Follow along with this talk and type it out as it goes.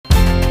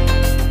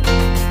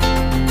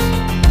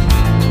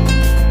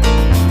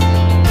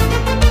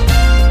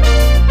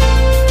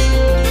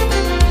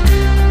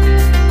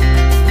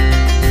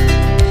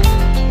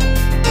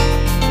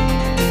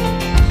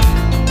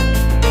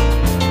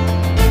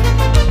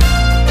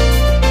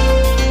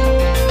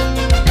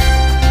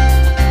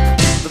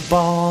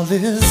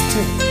this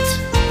date.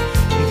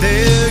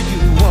 There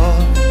you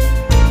are,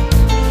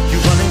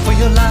 you're running for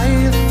your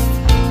life.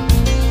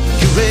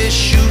 You're a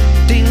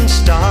shooting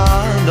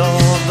star, and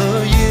all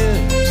the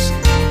years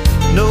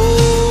no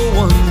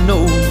one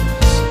knows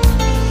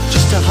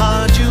just how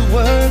hard you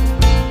worked,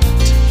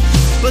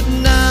 but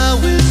now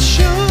it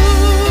shows.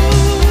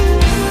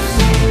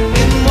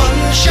 In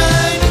one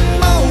shining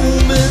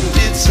moment,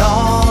 it's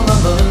all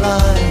on the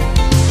line.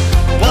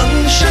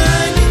 One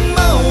shining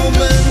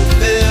moment,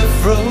 they're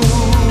frozen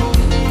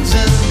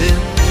in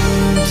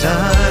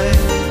time.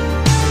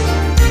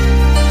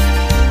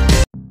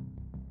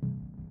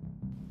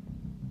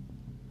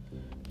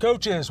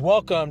 Coaches,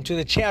 welcome to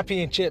the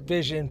Championship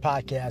Vision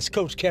Podcast.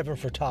 Coach Kevin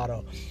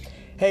Furtado.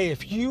 Hey,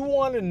 if you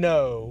want to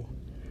know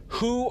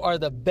who are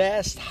the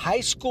best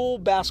high school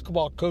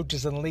basketball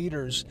coaches and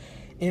leaders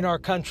in our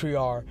country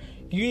are,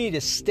 you need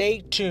to stay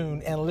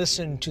tuned and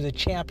listen to the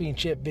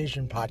Championship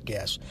Vision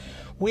Podcast.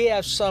 We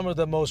have some of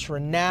the most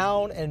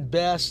renowned and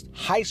best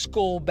high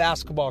school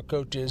basketball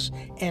coaches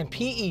and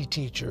PE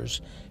teachers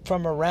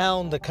from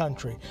around the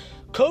country.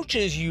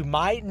 Coaches you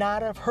might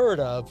not have heard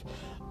of,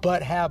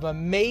 but have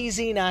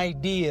amazing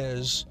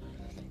ideas.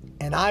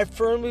 And I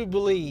firmly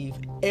believe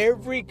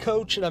every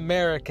coach in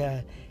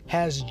America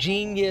has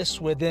genius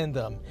within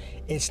them.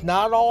 It's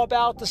not all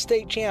about the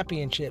state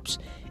championships.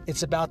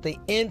 It's about the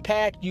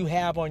impact you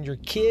have on your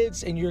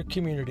kids and your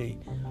community.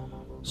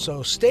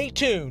 So stay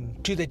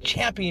tuned to the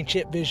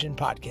Championship Vision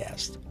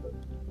Podcast.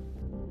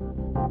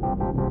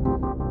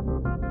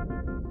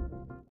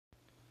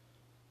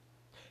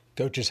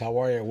 Coaches, how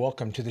are you?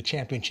 Welcome to the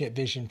Championship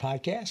Vision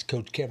Podcast.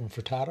 Coach Kevin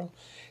Furtado.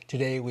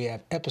 Today we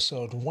have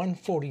episode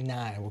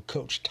 149 with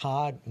Coach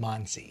Todd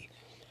Monzi.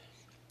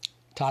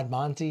 Todd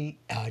Monzi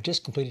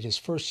just completed his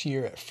first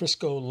year at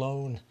Frisco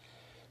Lone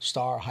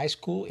Star High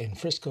School in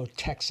Frisco,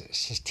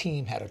 Texas. His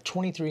team had a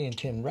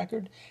 23-10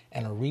 record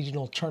and a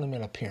regional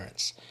tournament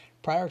appearance.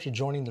 Prior to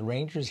joining the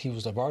Rangers, he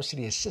was a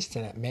varsity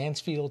assistant at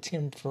Mansfield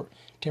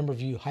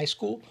Timberview High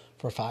School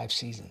for 5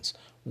 seasons.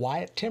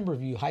 While at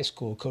Timberview High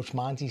School, Coach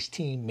Monzi's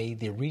team made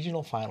the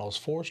regional finals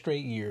 4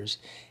 straight years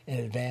and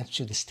advanced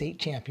to the state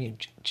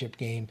championship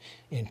game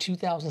in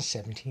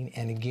 2017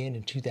 and again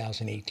in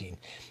 2018.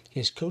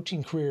 His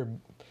coaching career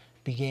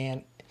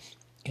began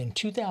in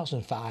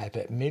 2005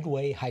 at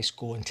Midway High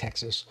School in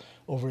Texas.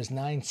 Over his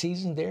 9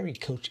 seasons there, he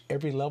coached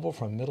every level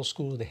from middle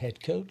school to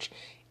head coach.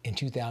 In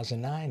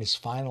 2009, his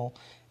final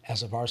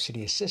as a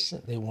varsity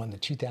assistant, they won the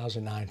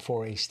 2009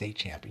 4A state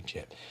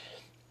championship.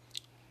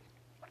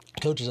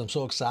 Coaches, I'm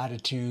so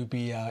excited to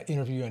be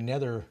interviewing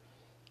another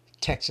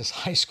Texas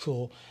high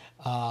school,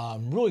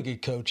 really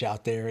good coach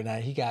out there. And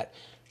he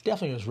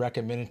definitely was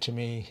recommended to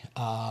me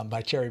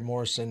by Terry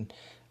Morrison,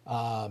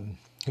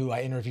 who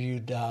I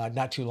interviewed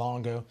not too long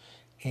ago.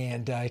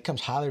 And he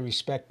comes highly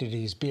respected.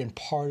 He's being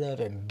part of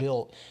and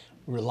built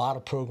a lot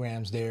of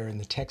programs there in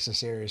the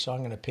Texas area. So I'm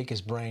going to pick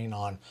his brain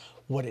on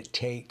what it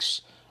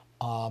takes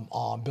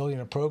on building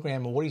a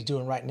program and what he's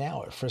doing right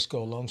now at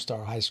Frisco Lone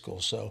Star High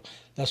School. So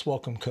let's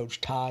welcome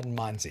Coach Todd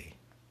Monzi.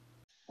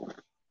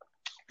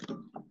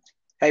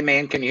 Hey,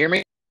 man, can you hear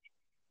me?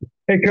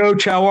 Hey,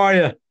 Coach, how are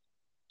you?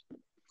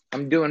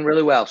 I'm doing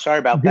really well. Sorry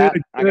about that.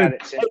 I got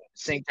it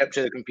synced up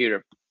to the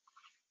computer.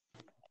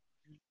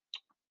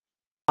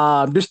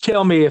 Just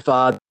tell me if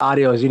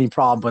audio has any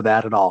problem with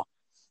that at all.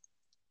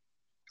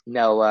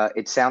 No,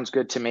 it sounds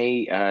good to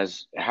me.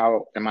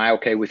 How am I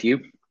okay with you?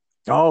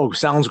 Oh,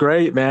 sounds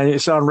great, man. You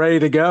sound ready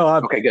to go.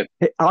 Okay, good.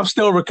 I'm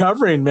still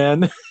recovering,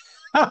 man.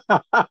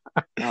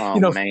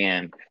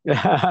 Man.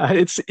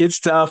 It's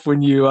tough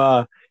when you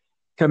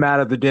come out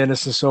of the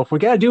dentist and so forth. We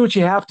got to do what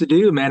you have to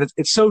do, man.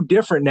 It's so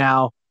different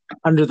now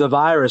under the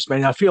virus,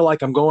 man. I feel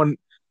like I'm going,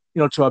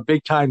 to a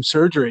big time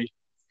surgery.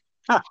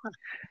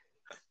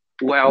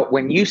 Well,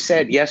 when you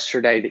said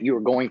yesterday that you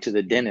were going to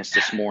the dentist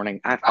this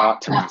morning, I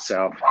thought to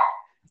myself,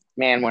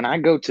 man, when I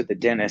go to the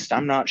dentist,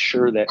 I'm not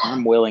sure that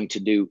I'm willing to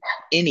do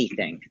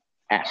anything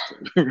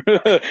after,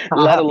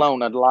 let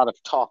alone a lot of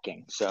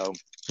talking. So,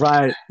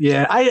 right.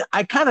 Yeah.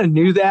 I kind of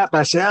knew that, but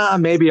I said,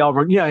 maybe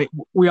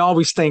we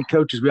always think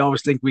coaches, we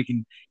always think we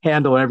can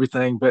handle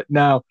everything, but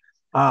no,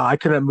 I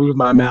couldn't move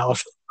my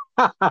mouth.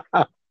 Hey,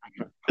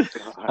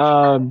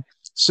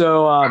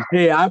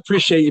 I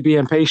appreciate you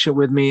being patient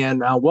with me,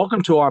 and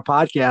welcome to our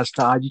podcast,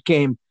 Todd. You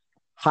came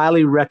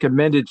highly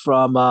recommended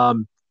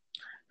from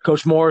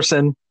Coach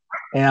Morrison,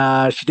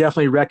 and she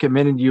definitely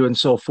recommended you and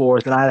so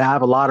forth, and I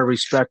have a lot of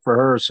respect for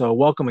her, so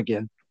welcome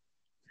again.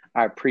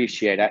 I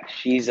appreciate it.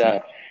 She's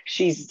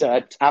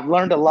I've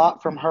learned a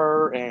lot from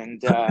her,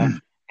 and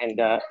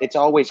it's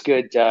always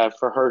good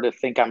for her to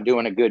think I'm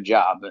doing a good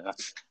job.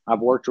 I've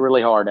worked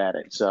really hard at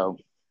it, so.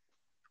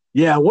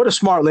 Yeah, what a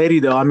smart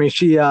lady, though. I mean,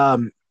 she had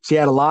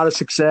a lot of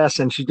success,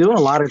 and she's doing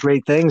a lot of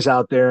great things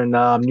out there in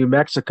New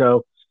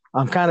Mexico.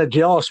 I'm kind of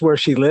jealous where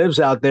she lives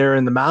out there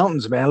in the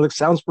mountains, man.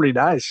 Sounds pretty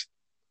nice.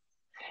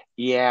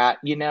 Yeah,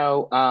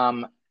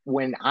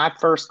 when I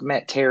first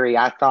met Terry,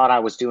 I thought I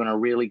was doing a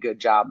really good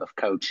job of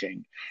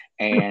coaching.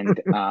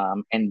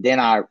 And then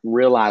I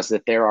realized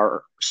that there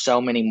are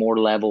so many more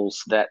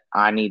levels that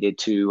I needed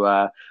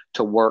to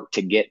work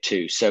to get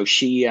to. So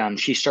she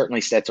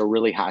certainly sets a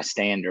really high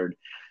standard,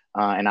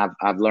 and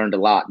I've learned a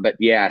lot. But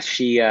yeah,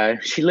 she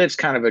lives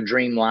kind of a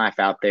dream life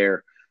out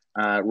there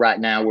right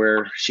now,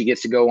 where she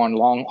gets to go on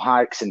long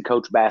hikes and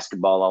coach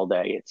basketball all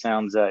day. It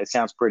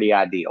sounds pretty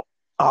ideal.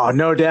 Oh,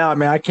 no doubt,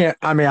 man.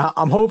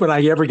 I'm hoping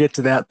I ever get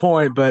to that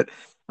point, but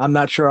I'm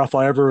not sure if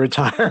I'll ever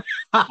retire.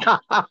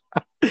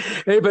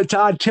 Hey, but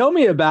Todd, tell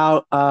me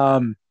about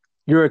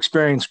your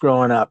experience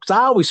growing up. Because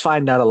I always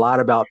find out a lot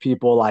about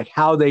people, like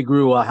how they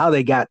grew up, how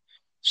they got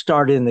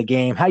started in the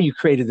game, how you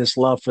created this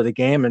love for the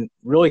game, and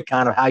really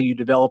kind of how you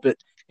develop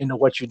it into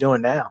what you're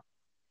doing now.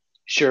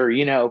 Sure.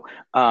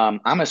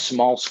 I'm a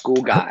small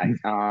school guy.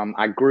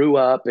 I grew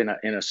up in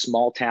a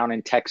small town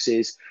in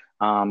Texas.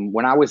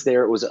 When I was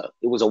there, it was a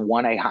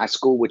 1A high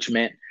school, which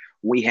meant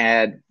we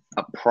had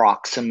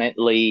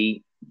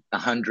approximately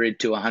 100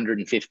 to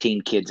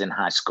 115 kids in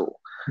high school.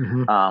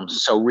 Mm-hmm.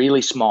 So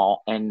really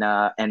small. And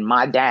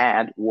my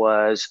dad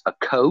was a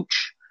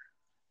coach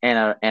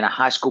and a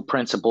high school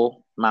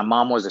principal. My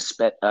mom was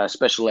a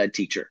special ed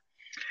teacher.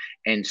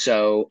 And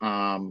so,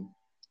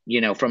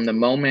 from the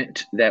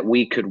moment that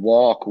we could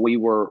walk, we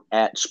were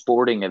at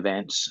sporting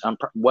events,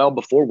 well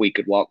before we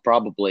could walk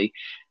probably.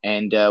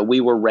 And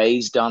we were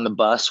raised on the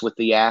bus with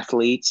the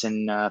athletes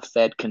and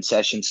fed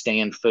concession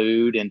stand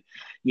food. And,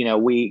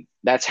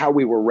 that's how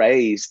we were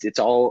raised. It's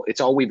all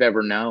we've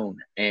ever known.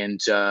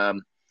 And, a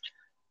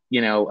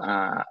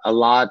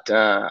lot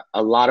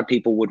of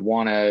people would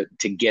want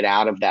to get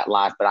out of that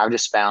life, but I've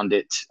just found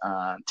it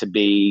to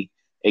be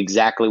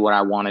exactly what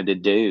I wanted to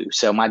do.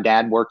 So my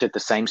dad worked at the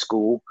same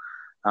school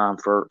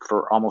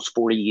for almost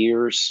 40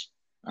 years,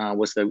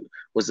 was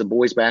the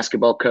boys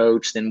basketball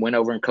coach, then went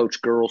over and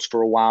coached girls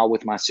for a while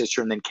with my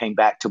sister, and then came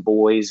back to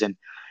boys. And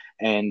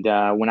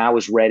when I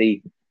was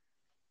ready,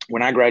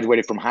 when I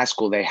graduated from high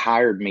school, they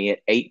hired me at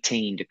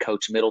 18 to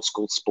coach middle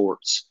school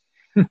sports.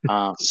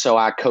 So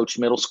I coached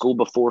middle school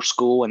before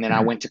school, and then I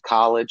went to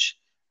college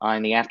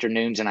in the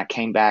afternoons, and I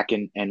came back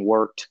and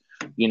worked,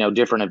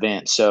 different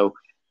events. So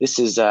this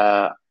is,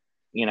 I've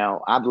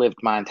lived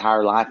my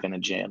entire life in a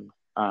gym.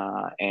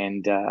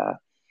 And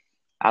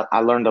I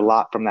learned a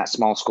lot from that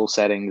small school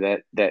setting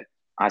that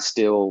I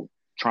still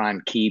try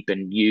and keep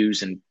and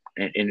use in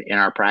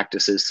our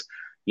practices,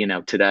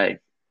 today.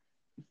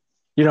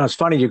 It's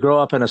funny, you grow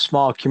up in a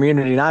small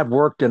community, and I've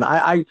worked in,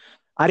 I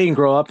didn't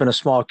grow up in a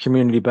small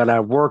community, but I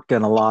worked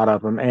in a lot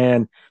of them.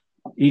 And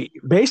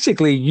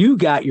basically you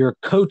got your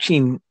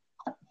coaching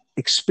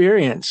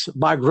experience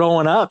by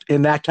growing up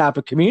in that type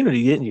of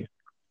community, didn't you?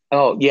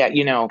 Oh yeah.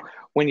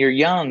 When you're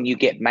young, you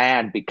get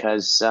mad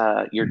because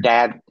your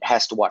dad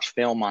has to watch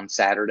film on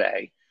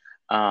Saturday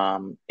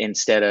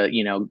instead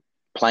of,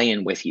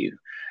 playing with you.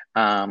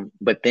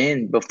 But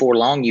then before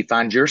long, you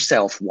find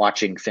yourself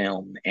watching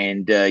film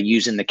and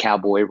using the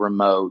cowboy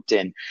remote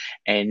and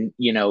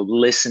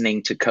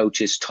listening to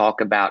coaches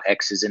talk about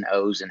X's and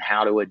O's and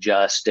how to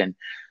adjust. And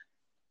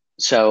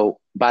so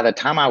by the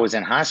time I was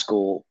in high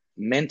school,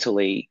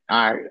 mentally,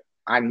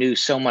 I knew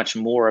so much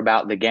more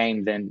about the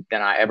game than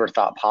I ever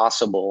thought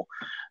possible.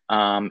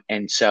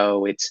 And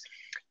so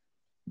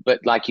but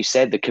like you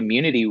said, the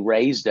community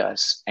raised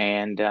us,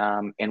 and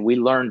we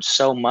learned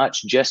so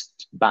much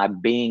just by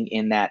being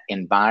in that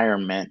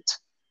environment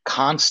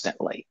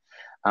constantly.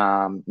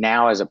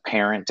 Now as a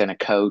parent and a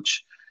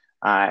coach,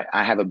 I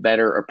have a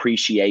better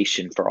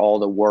appreciation for all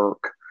the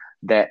work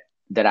that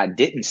I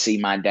didn't see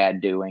my dad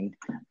doing,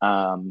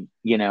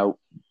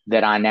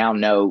 that I now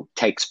know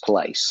takes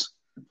place.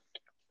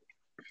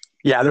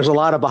 Yeah, there's a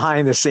lot of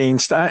behind the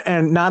scenes stuff.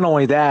 And not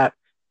only that,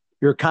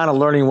 you're kind of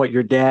learning what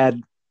your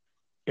dad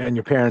and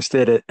your parents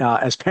did it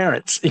as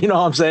parents. You know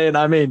what I'm saying?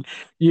 I mean,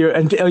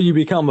 until you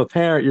become a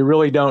parent, you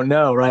really don't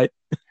know, right?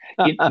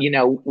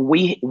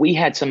 We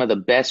had some of the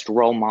best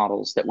role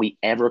models that we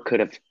ever could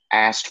have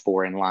asked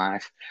for in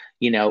life,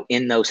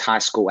 in those high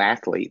school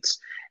athletes.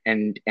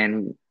 And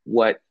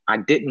what I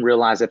didn't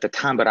realize at the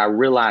time, but I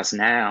realize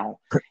now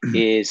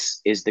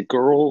is the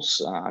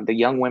girls, the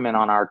young women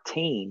on our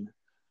team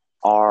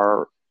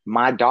are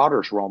my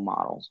daughter's role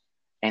models.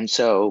 And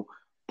so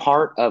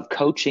part of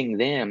coaching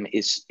them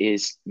is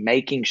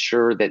making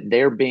sure that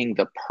they're being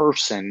the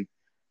person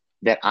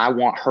that I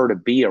want her to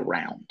be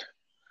around.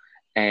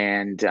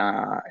 And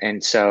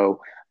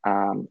so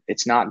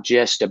it's not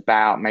just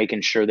about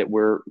making sure that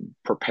we're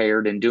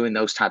prepared and doing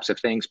those types of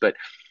things, but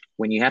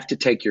when you have to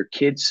take your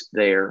kids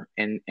there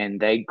and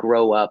they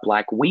grow up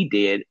like we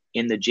did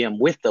in the gym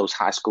with those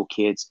high school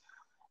kids,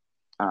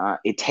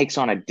 it takes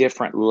on a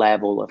different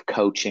level of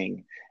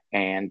coaching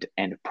and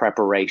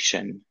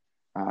preparation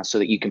so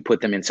that you can put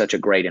them in such a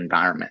great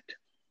environment.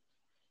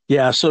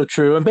 Yeah, so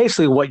true. And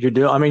basically what you're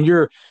doing, I mean,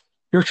 you're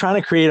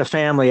trying to create a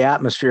family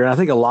atmosphere. And I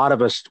think a lot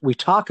of us, we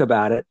talk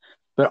about it,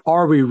 but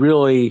are we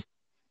really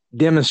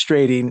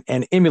demonstrating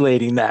and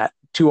emulating that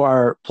to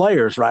our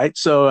players, right?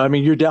 So, I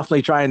mean, you're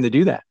definitely trying to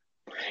do that.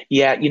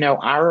 Yeah,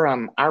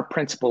 our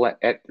principal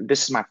at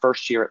this is my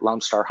first year at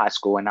Lone Star High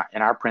School, and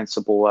our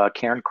principal,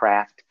 Karen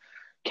Kraft,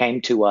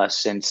 came to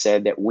us and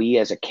said that we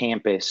as a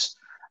campus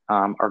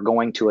are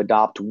going to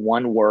adopt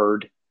one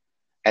word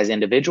as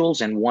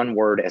individuals and one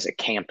word as a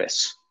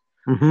campus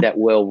that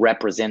will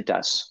represent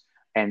us.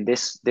 And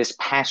this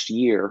past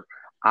year,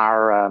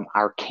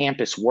 our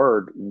campus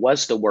word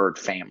was the word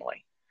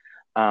family.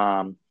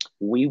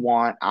 We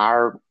want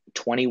our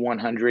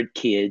 2,100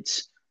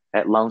 kids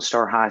at Lone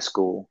Star High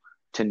School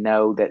to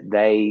know that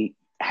they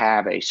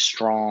have a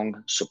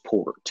strong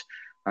support.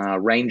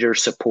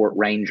 Rangers support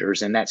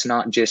Rangers, and that's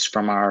not just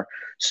from our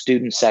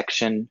student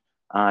section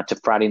to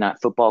Friday night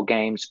football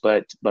games,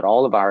 but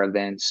all of our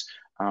events,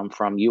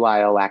 from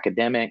UIL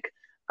academic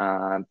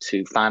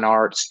to fine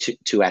arts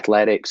to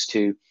athletics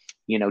to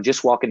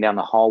just walking down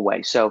the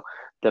hallway. So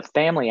the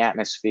family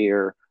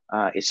atmosphere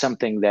is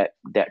something that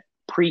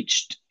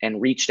preached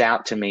and reached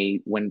out to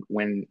me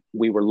when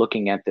we were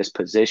looking at this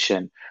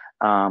position,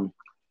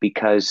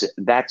 because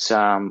that's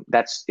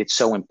it's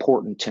so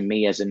important to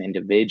me as an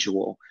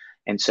individual.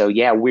 And so,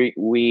 yeah, we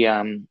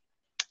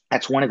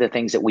that's one of the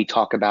things that we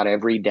talk about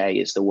every day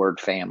is the word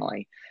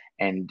family,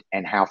 and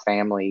how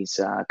families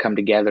come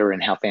together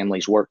and how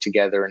families work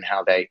together and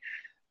how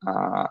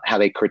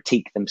they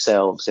critique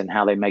themselves and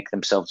how they make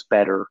themselves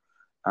better.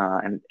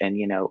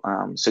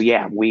 So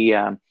yeah,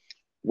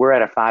 we're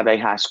at a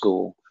 5A high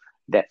school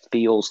that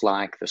feels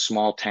like the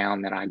small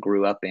town that I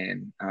grew up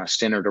in,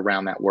 centered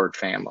around that word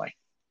family.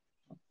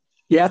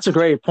 Yeah, that's a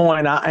great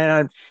point.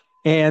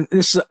 And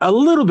this is a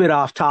little bit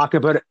off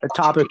topic, but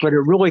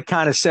it really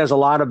kind of says a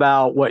lot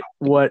about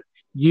what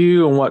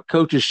you and what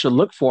coaches should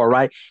look for,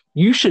 right?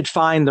 You should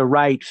find the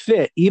right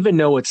fit, even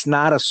though it's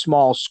not a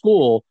small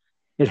school.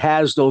 It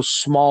has those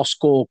small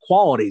school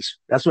qualities.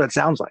 That's what it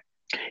sounds like.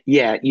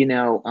 Yeah,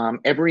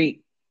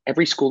 every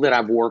school that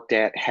I've worked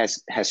at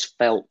has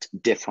felt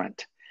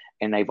different,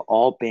 and they've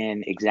all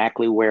been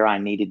exactly where I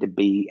needed to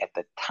be at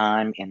the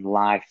time in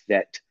life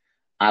that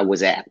I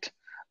was at.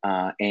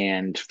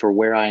 And for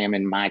where I am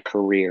in my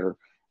career,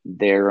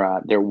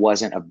 there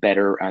wasn't a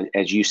better,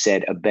 as you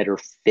said, a better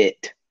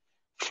fit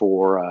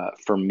for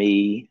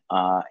me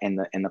and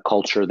the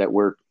culture that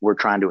we're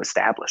trying to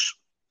establish.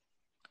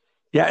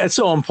 Yeah, it's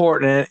so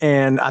important,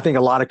 and I think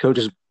a lot of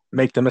coaches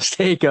make the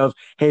mistake of,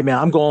 hey man,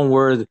 I'm going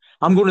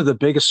to the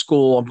biggest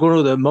school, I'm going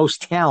to the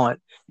most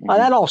talent. Mm-hmm.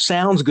 That all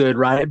sounds good,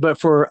 right? But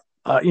for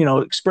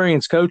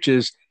experienced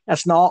coaches,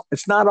 it's not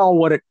all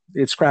what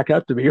it's cracked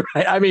up to be,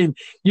 right? I mean,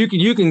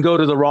 you can go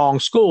to the wrong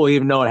school,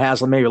 even though it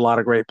has maybe a lot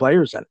of great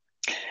players in it.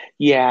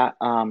 Yeah.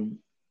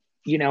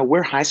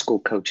 We're high school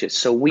coaches,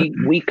 so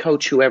we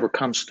coach whoever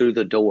comes through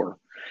the door.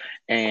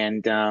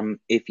 And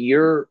if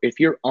you're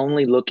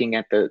only looking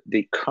at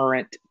the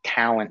current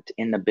talent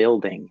in the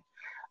building,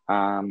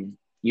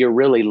 you're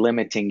really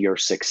limiting your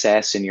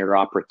success and your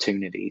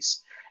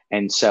opportunities.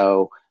 And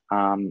so,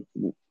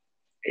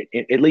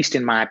 at least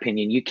in my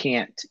opinion, you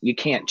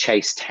can't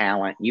chase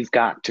talent. You've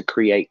got to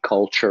create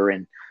culture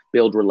and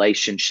build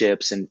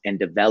relationships and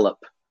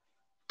develop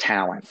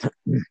talent.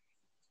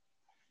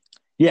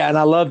 Yeah, and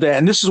I love that.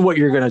 And this is what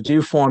you're going to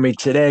do for me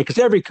today, because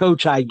every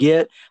coach I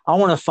get, I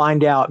want to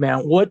find out,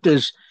 man, what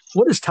does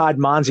Todd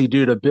Monzi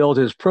do to build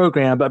his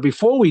program? But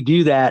before we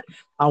do that,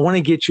 I want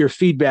to get your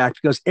feedback,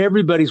 because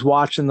everybody's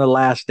watching The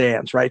Last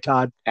Dance, right,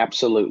 Todd?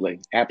 Absolutely.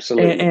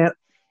 And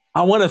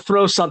I want to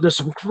throw something. There's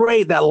some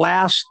great the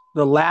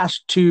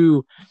last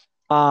two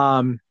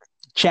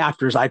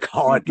chapters, I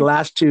call it, the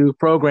last two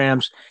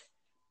programs.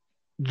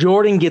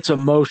 Jordan gets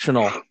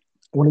emotional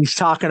when he's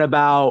talking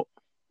about,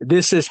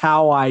 this is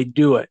how I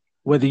do it.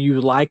 Whether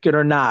you like it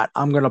or not,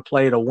 I'm going to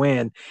play to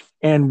win.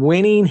 And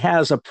winning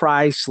has a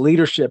price.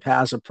 Leadership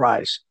has a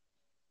price.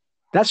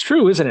 That's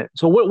true, isn't it?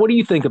 So what do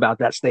you think about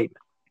that statement?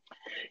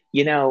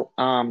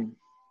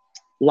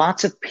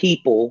 Lots of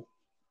people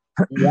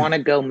want to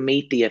go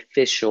meet the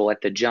official at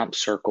the jump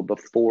circle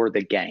before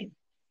the game.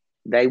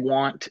 They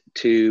want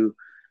to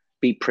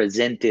be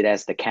presented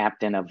as the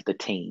captain of the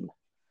team.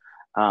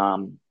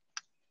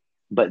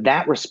 But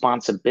that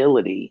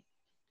responsibility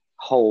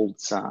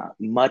holds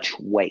much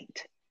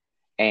weight.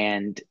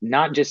 And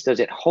not just does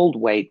it hold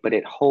weight, but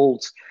it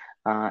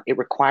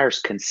requires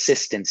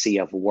consistency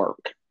of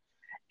work.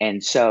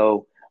 And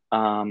so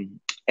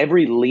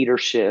every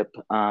leadership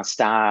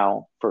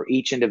style for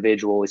each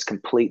individual is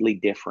completely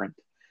different.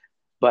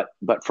 But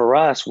for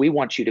us, we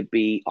want you to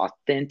be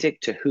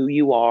authentic to who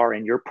you are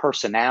and your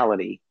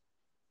personality.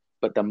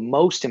 But the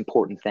most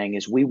important thing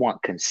is we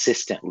want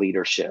consistent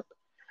leadership.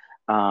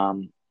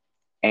 And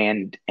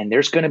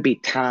there's going to be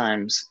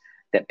times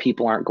that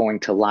people aren't going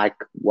to like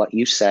what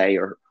you say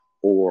or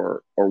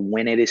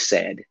when it is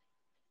said,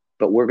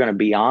 but we're going to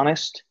be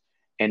honest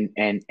and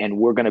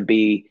we're going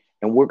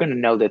to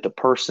know that the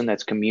person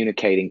that's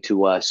communicating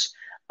to us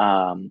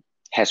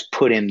has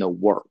put in the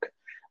work.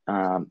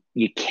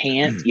 You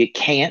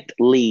can't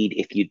lead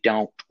if you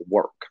don't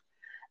work.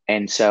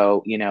 And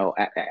so,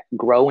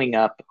 growing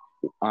up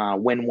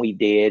when we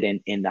did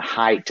in the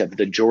height of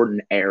the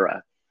Jordan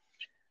era,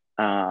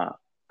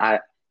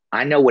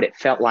 I know what it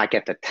felt like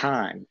at the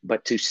time,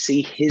 but to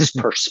see his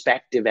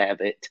perspective of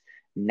it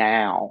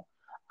now,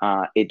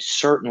 it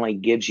certainly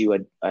gives you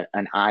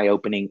an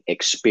eye-opening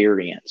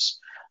experience.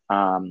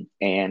 And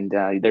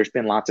there's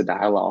been lots of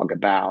dialogue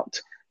about,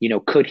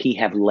 could he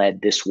have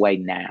led this way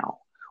now?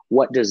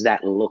 What does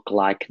that look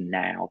like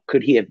now?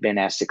 Could he have been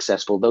as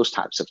successful? Those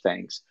types of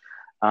things.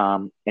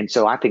 And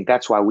so I think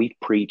that's why we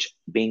preach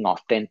being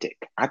authentic.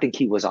 I think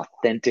he was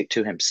authentic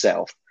to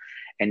himself,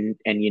 and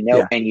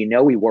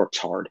he works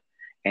hard.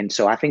 And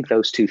so I think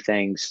those two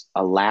things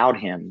allowed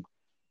him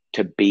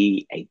to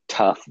be a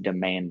tough,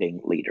 demanding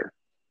leader.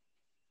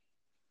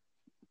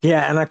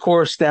 Yeah, and of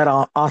course that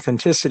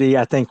authenticity,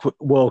 I think,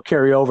 will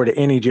carry over to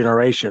any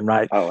generation,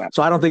 right? Oh, absolutely.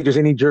 So I don't think there's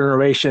any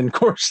generation. Of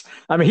course,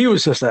 I mean, he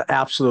was just an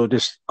absolute,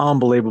 just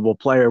unbelievable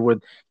player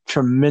with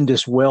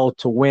tremendous will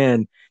to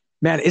win.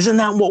 Man, isn't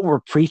that what we're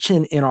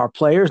preaching in our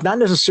players? Not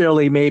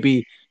necessarily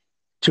maybe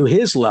to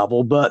his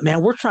level, but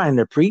man, we're trying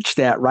to preach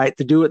that, right?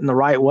 To do it in the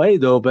right way,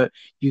 though. But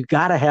you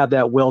got to have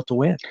that will to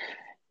win.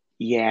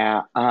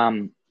 Yeah.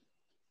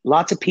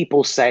 Lots of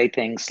people say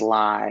things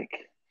like,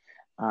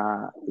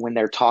 when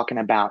they're talking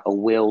about a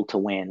will to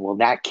win, well,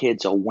 that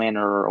kid's a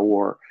winner,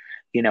 or,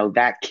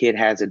 that kid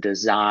has a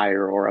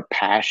desire or a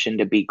passion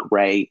to be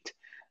great.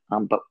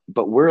 But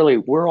really,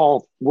 we're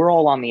all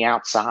on the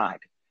outside.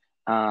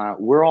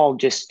 We're all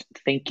just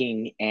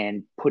thinking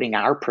and putting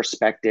our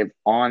perspective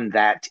on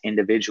that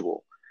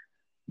individual.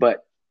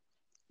 But,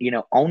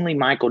 only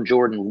Michael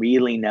Jordan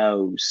really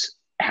knows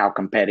how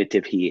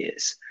competitive he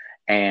is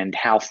and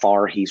how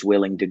far he's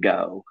willing to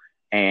go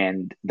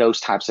and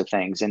those types of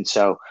things. And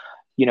so,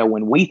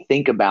 when we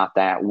think about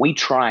that, we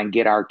try and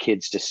get our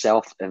kids to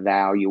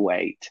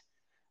self-evaluate,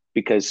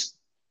 because,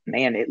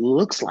 man, it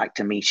looks like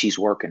to me she's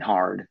working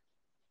hard,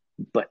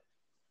 but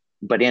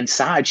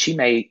inside she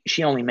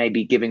only may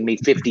be giving me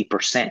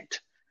 50%.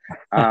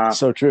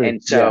 So true.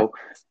 And so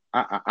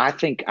yeah. I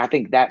think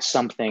that's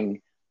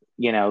something,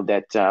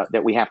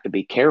 that we have to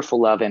be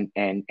careful of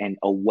and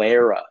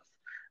aware of.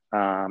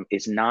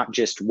 Is not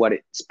just what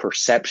it's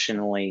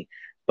perceptionally,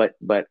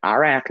 but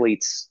our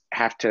athletes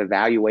have to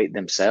evaluate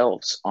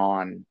themselves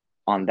on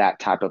that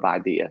type of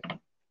idea.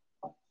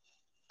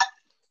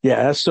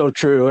 Yeah, that's so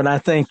true. And I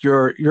think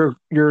your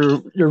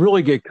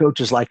really good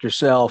coaches like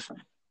yourself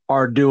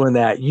are doing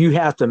that. You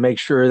have to make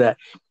sure that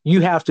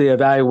you have to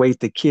evaluate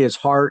the kid's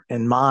heart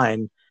and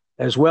mind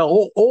as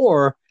well,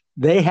 or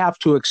they have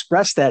to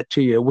express that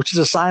to you, which is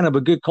a sign of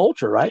a good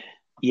culture, right?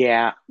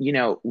 Yeah.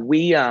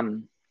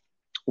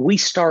 We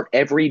start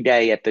every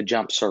day at the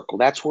jump circle.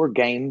 That's where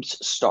games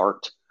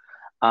start.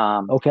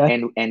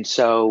 Okay. And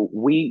so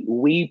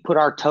we put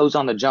our toes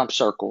on the jump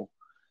circle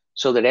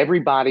so that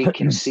everybody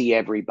can see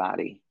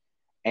everybody.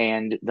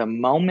 And the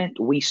moment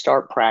we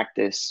start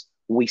practice,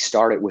 we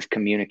start it with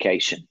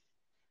communication.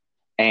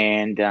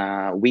 And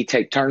we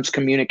take turns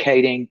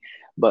communicating.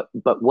 But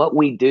what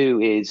we do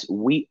is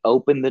we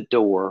open the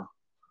door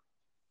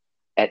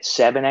at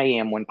 7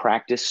 a.m. when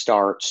practice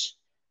starts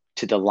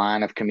to the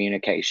line of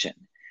communication.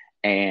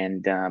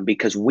 And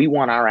because we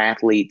want our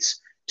athletes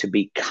to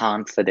be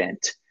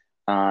confident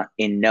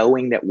in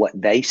knowing that what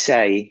they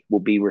say will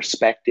be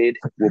respected,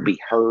 will be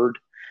heard,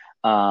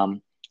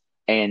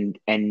 and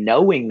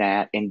knowing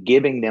that and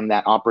giving them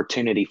that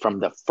opportunity from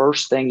the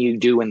first thing you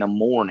do in the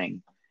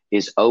morning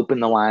is open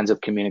the lines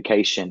of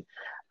communication.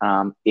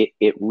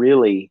 It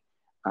really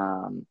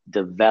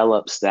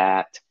develops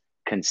that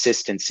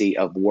consistency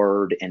of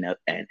word and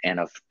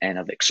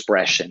of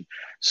expression.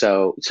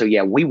 So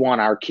yeah, we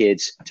want our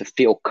kids to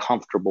feel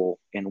comfortable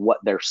in what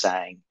they're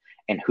saying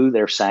and who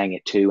they're saying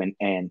it to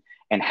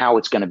and how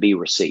it's going to be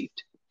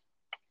received.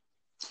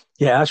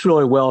 Yeah, that's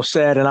really well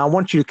said. And I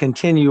want you to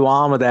continue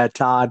on with that,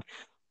 Todd.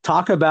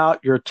 Talk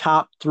about your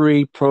top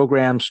 3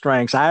 program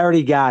strengths. I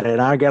already got it.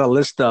 I got a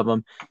list of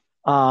them.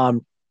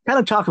 Kind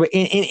of talk about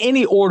in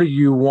any order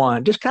you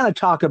want. Just kind of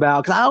talk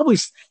about, because I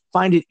always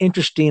find it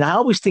interesting. I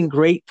always think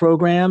great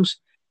programs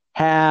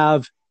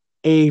have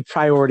a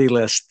priority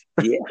list,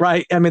 yeah.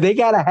 Right? I mean, they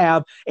got to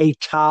have a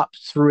top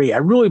 3. I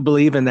really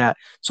believe in that.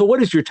 So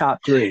what is your top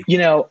 3?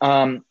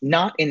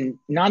 Not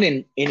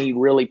in any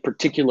really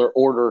particular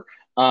order.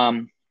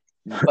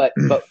 But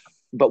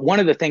one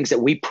of the things that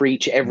we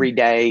preach every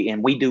day,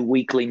 and we do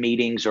weekly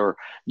meetings, or,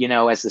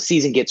 as the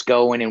season gets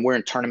going and we're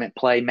in tournament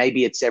play,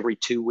 maybe it's every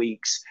 2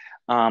 weeks.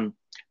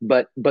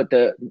 But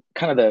the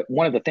kind of the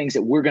one of the things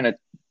that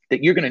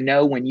you're gonna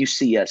know when you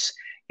see us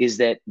is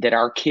that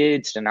our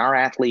kids and our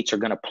athletes are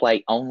going to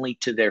play only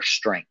to their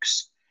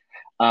strengths.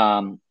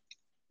 They're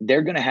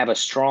going to have a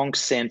strong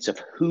sense of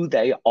who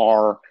they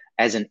are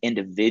as an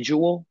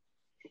individual,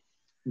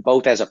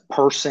 both as a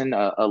person,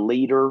 a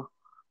leader,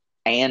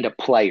 and a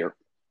player.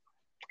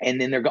 And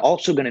then they're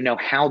also going to know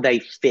how they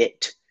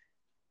fit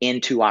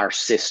into our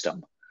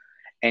system.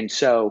 And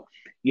so,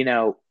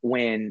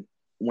 when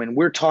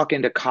we're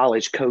talking to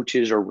college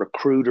coaches or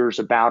recruiters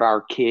about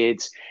our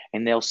kids,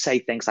 and they'll say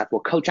things like,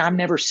 well, Coach, I've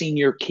never seen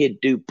your kid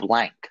do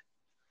blank.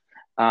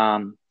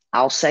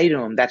 I'll say to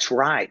them, that's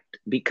right.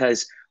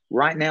 Because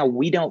right now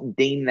we don't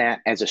deem that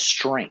as a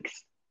strength.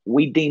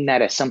 We deem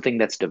that as something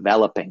that's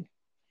developing.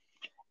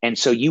 And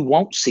so you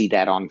won't see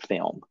that on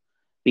film.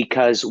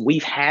 because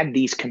we've had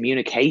these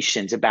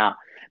communications about,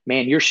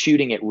 man, you're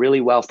shooting it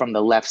really well from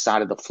the left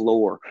side of the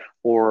floor,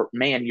 or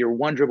man, your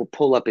one dribble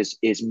pull up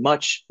is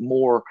much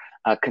more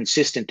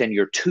consistent than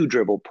your two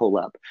dribble pull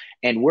up.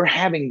 And we're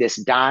having this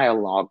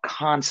dialogue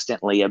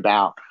constantly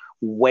about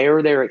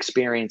where they're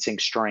experiencing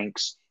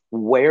strengths,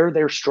 where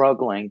they're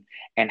struggling,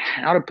 and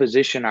how to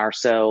position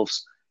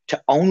ourselves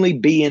to only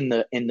be in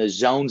the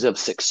zones of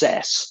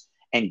success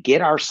and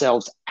get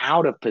ourselves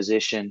out of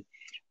position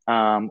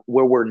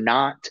where we're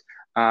not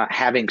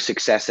having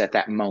success at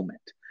that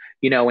moment.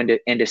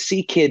 And to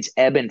see kids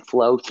ebb and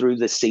flow through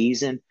the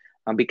season,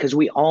 because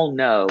we all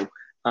know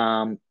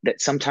that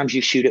sometimes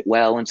you shoot it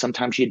well and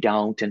sometimes you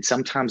don't, and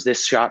sometimes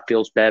this shot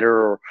feels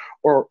better,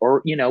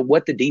 or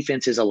what the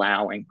defense is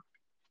allowing.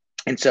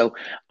 And so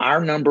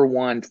our number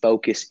one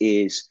focus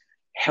is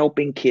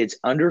helping kids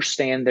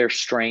understand their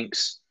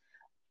strengths,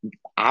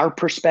 our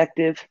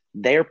perspective,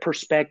 their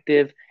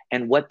perspective,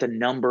 and what the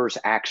numbers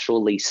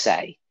actually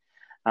say.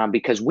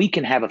 Because we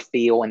can have a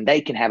feel and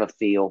they can have a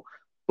feel,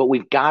 but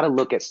we've got to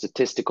look at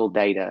statistical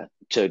data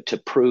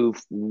to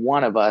prove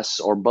one of us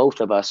or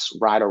both of us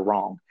right or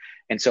wrong.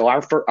 And so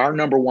our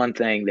number one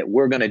thing that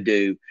we're going to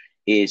do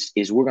is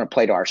we're going to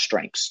play to our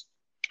strengths.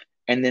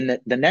 And then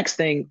the next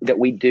thing that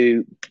we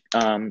do,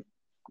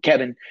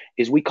 Kevin,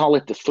 is we call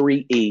it the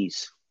 3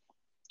 E's.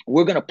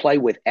 We're going to play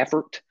with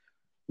effort,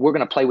 we're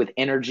going to play with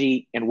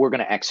energy, and we're going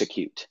to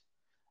execute.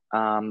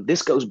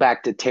 This goes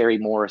back to Terry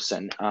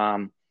Morrison.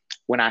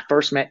 When I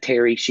first met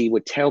Terry, she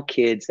would tell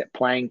kids that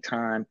playing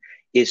time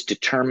is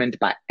determined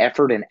by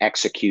effort and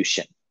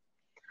execution.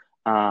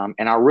 And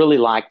I really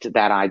liked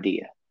that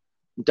idea.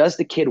 Does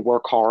the kid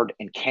work hard,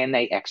 and can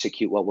they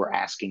execute what we're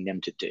asking them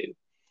to do?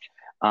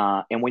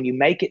 And when you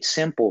make it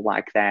simple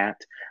like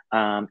that,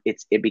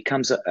 it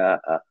becomes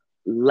a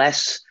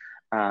less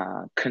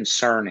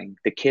concerning.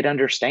 The kid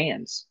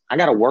understands, I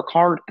got to work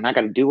hard and I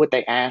got to do what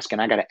they ask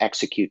and I got to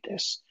execute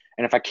this.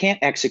 And if I can't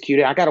execute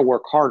it, I got to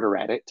work harder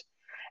at it.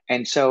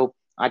 And so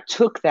I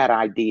took that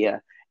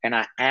idea and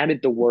I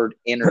added the word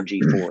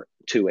energy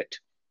to it.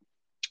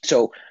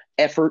 So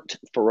effort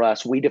for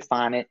us, we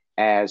define it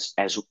as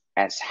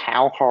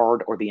how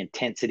hard or the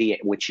intensity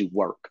at which you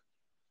work.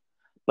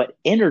 But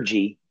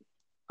energy,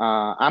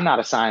 I'm not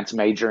a science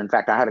major. In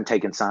fact, I haven't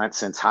taken science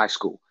since high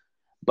school.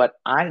 But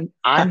I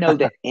know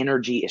that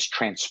energy is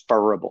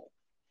transferable.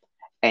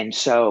 And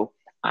so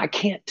I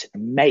can't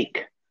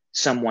make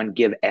someone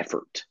give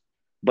effort,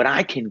 but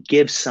I can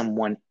give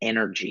someone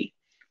energy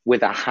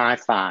with a high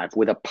five,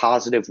 with a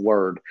positive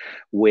word,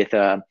 with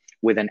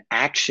an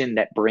action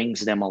that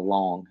brings them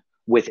along,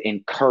 with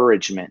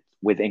encouragement,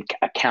 with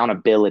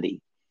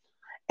accountability.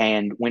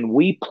 And when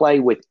we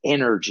play with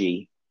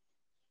energy,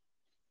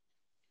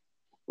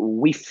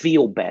 we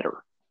feel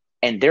better,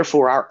 and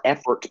therefore our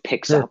effort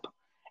picks up.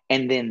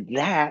 And then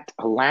that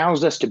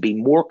allows us to be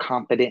more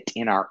confident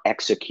in our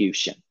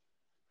execution.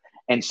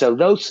 And so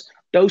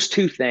those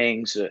two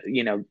things,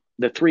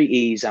 the 3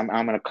 E's, I'm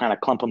going to kind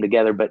of clump them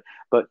together, but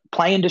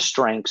playing to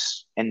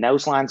strengths and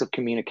those lines of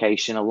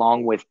communication,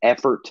 along with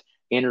effort,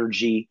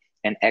 energy,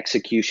 and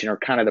execution, are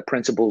kind of the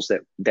principles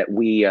that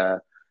we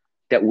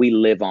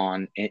live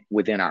on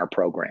within our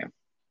program.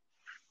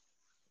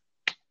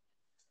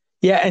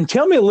 Yeah, and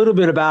tell me a little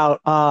bit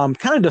about, kind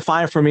of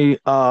define for me,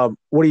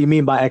 what do you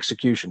mean by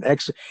execution?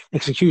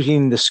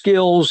 Executing the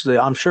skills,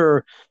 I'm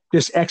sure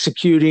just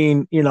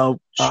executing,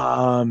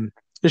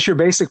 just your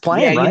basic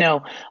plan, yeah,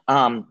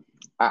 right?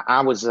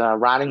 I was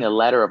writing a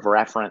letter of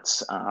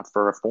reference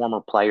for a former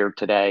player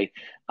today,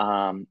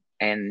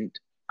 and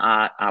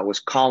I was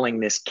calling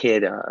this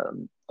kid a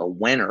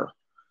winner.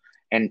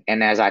 And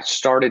as I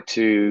started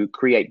to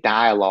create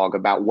dialogue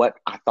about what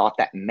I thought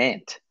that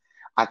meant,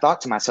 I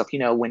thought to myself,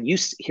 when you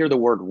hear the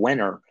word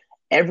winner,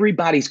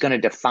 everybody's going to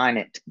define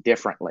it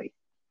differently,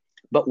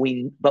 but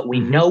we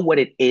know what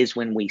it is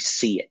when we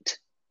see it.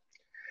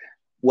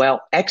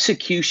 Well,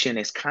 execution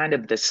is kind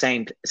of the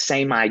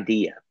same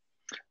idea.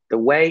 The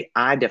way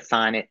I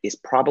define it is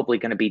probably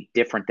going to be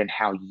different than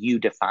how you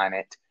define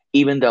it,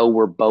 even though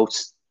we're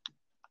both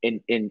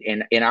in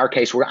our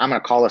case, I'm going to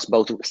call us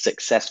both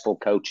successful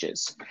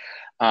coaches.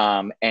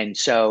 And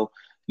so,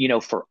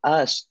 for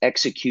us,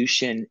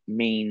 execution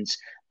means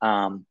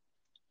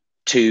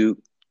to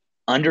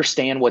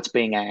understand what's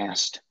being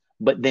asked,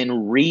 but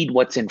then read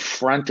what's in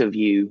front of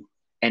you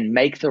and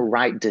make the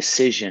right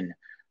decision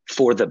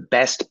for the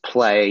best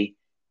play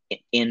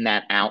in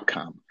that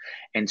outcome.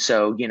 And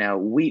so,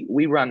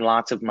 we run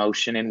lots of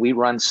motion and we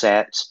run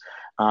sets.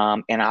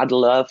 And I'd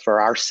love for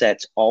our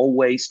sets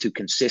always to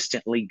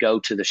consistently go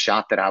to the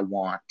shot that I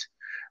want.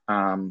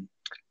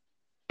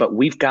 But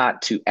we've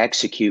got to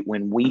execute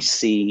when we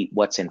see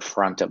what's in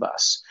front of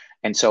us.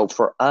 And so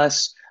for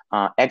us,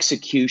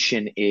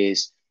 execution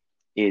is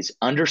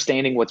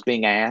understanding what's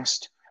being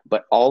asked,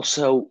 but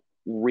also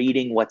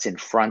reading what's in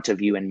front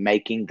of you and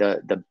making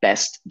the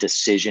best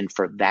decision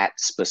for that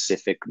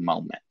specific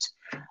moment.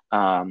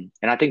 And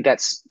I think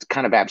that's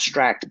kind of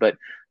abstract, but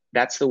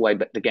that's the way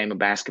the game of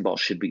basketball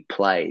should be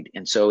played.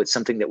 And so it's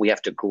something that we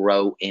have to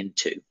grow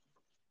into.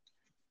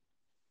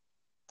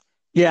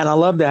 Yeah, and I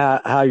love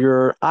that how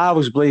I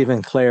always believe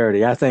in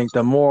clarity. I think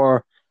the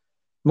more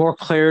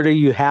clarity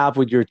you have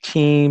with your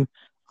team,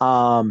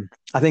 I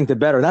think the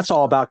better. That's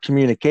all about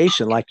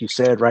communication, like you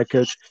said, right,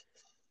 Coach?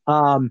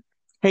 Um,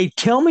 hey,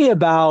 tell me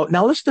about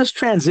now. Let's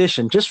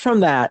transition just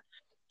from that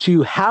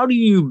to how do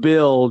you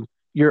build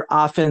your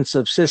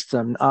offensive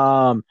system?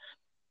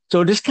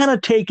 So just kind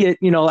of take it,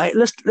 like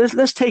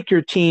let's take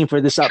your team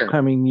for this Sure.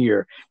 upcoming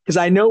year because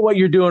I know what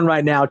you're doing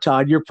right now,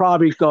 Todd. You're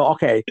probably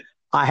okay.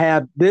 I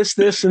have this,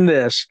 and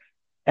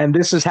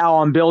this is how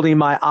I'm building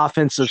my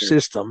offensive Sure.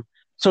 system.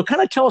 So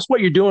kind of tell us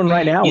what you're doing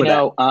right now with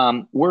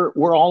that.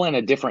 We're all in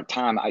a different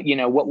time.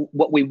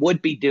 What we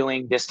would be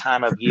doing this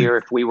time of year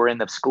if we were in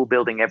the school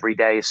building every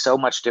day is so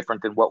much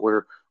different than what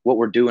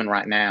we're doing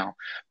right now.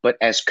 But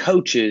as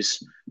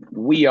coaches,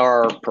 we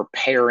are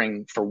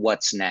preparing for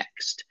what's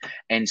next.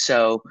 And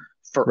so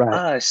for Right.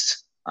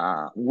 us,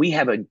 we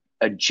have a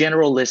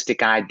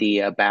generalistic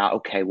idea about,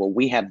 okay, well,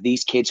 we have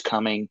these kids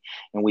coming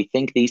and we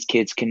think these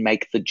kids can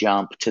make the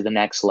jump to the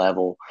next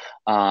level.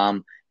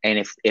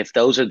 And if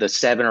those are the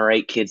 7 or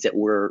 8 kids that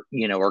are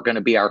going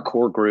to be our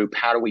core group,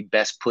 how do we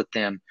best put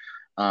them?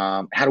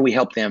 How do we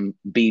help them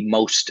be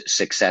most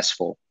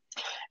successful?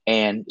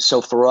 And so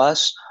for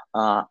us,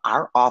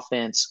 our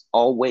offense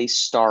always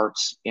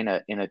starts in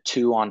a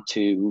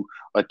 2-on-2,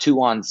 a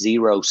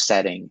 2-on-0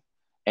 setting,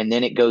 and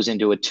then it goes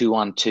into a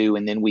 2-on-2,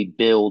 and then we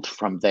build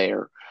from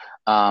there.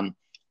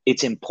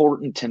 It's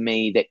important to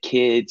me that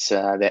kids,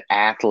 that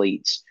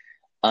athletes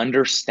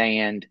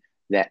understand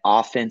that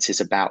offense is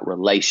about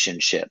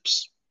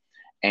relationships.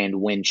 And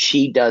when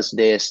she does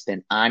this,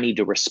 then I need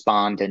to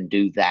respond and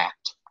do that.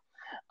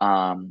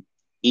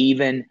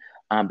 Even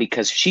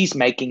because she's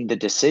making the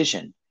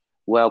decision.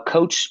 Well,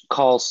 coach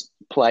calls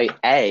play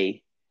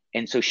A,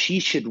 and so she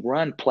should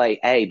run play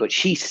A, but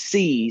she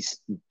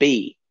sees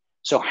B.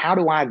 So how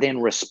do I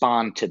then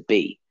respond to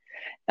B?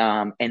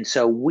 And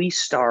so we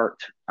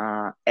start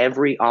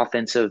every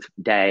offensive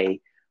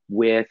day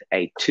with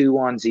a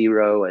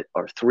 2-on-0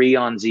 or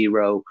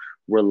 3-on-0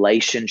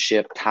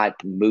 relationship type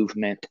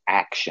movement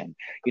action.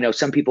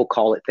 Some people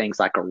call it things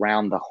like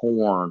around the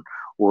horn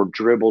or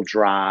dribble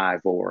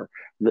drive or,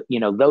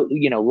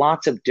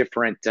 lots of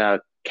different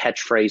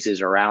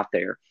catchphrases are out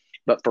there.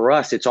 But for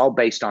us, it's all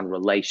based on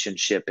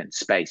relationship and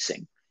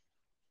spacing.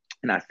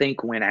 And I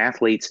think when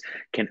athletes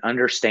can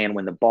understand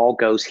when the ball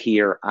goes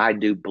here, I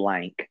do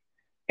blank,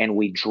 and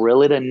we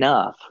drill it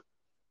enough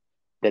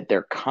that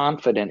they're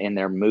confident in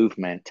their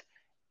movement,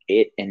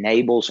 it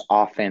enables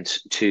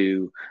offense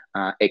to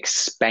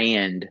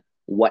expand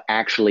what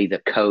actually the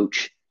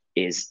coach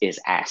is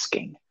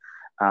asking.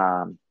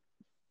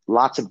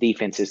 Lots of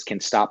defenses can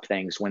stop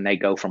things when they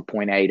go from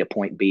point A to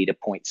point B to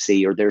point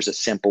C, or there's a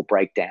simple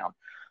breakdown.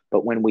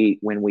 But when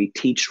we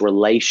teach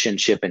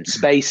relationship and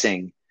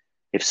spacing,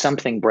 if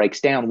something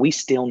breaks down, we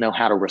still know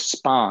how to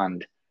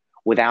respond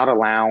without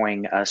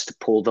allowing us to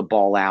pull the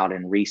ball out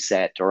and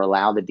reset or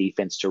allow the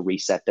defense to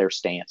reset their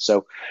stance.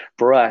 So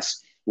for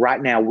us,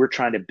 right now, we're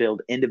trying to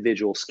build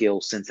individual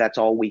skills since that's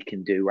all we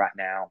can do right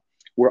now.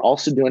 We're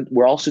also doing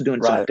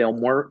Right. some film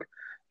work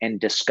and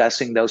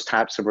discussing those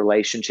types of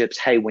relationships.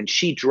 Hey, when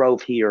she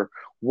drove here,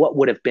 what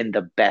would have been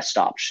the best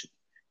option?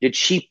 Did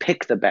she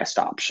pick the best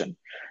option?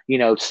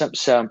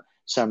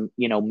 Some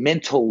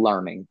mental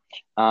learning.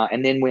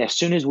 And then as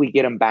soon as we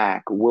get them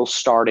back, we'll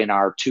start in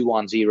our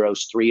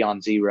 2-on-0s,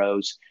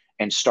 3-on-0s,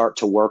 and start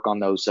to work on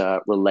those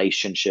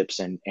relationships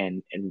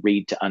and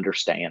read to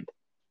understand.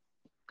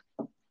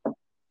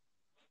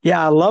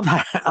 Yeah, I love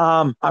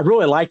how, I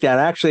really like that.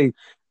 Actually,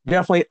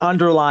 definitely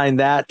underline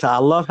that. I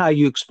love how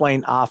you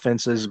explain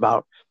offenses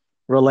about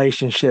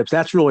relationships.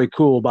 That's really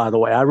cool, by the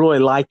way. I really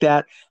like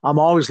that. I'm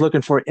always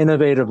looking for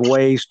innovative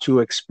ways to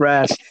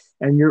express.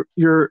 And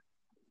you're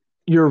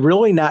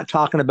really not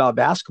talking about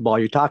basketball.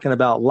 You're talking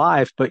about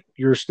life, but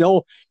you're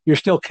still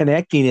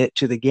connecting it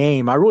to the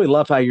game. I really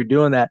love how you're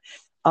doing that.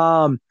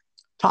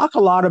 Talk a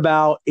lot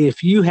about do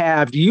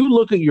you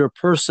look at your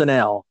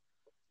personnel,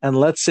 and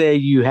let's say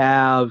you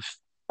have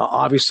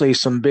obviously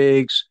some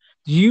bigs.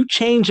 Do you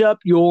change up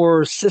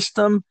your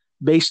system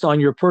based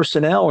on your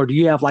personnel, or do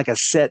you have like a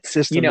set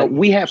system?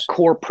 We have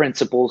core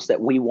principles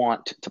that we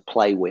want to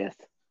play with,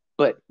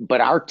 but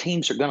our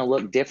teams are going to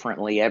look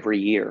differently every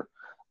year.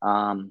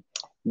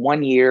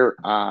 One year,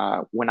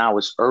 when I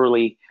was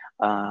early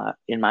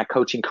in my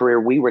coaching career,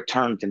 we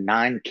returned to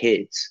 9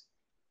 kids,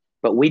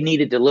 but we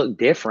needed to look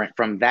different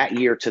from that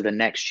year to the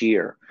next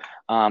year.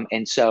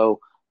 And so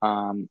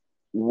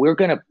we're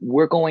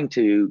going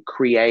to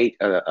create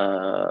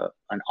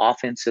an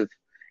offensive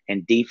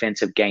and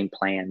defensive game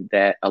plan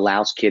that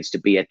allows kids to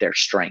be at their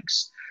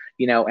strengths.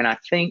 And I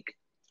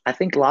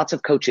think lots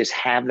of coaches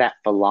have that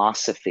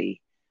philosophy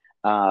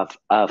of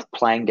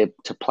playing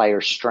to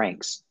players'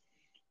 strengths,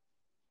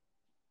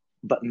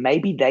 but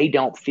maybe they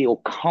don't feel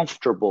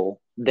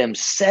comfortable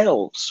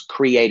themselves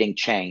creating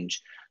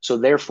change. So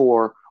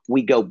therefore,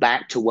 we go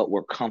back to what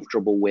we're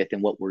comfortable with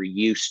and what we're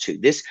used to.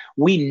 This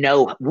we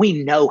know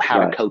how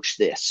Right. to coach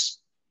this.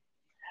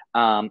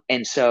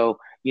 And so,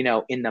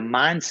 in the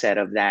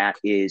mindset of that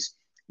is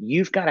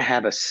you've got to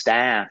have a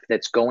staff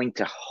that's going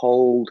to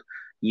hold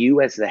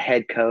you as the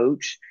head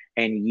coach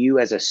and you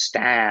as a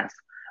staff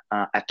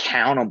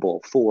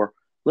accountable for,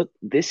 look,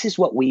 this is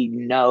what we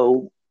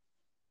know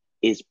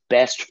is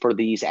best for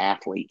these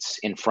athletes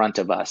in front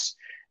of us.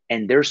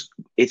 And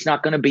it's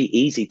not going to be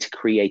easy to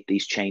create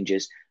these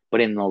changes,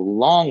 but in the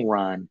long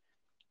run,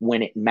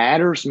 when it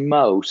matters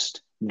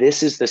most,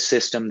 this is the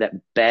system that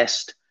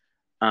best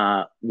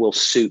will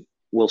suit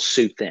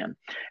them.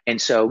 And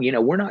so,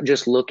 we're not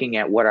just looking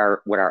at what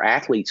our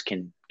athletes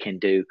can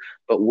do,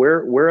 but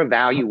we're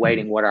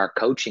evaluating what our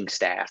coaching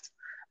staff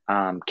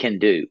can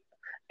do,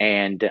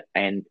 and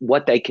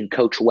what they can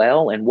coach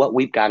well, and what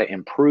we've got to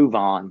improve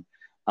on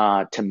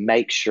to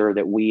make sure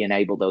that we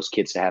enable those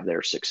kids to have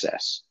their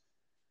success.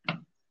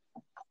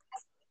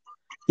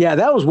 Yeah,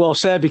 that was well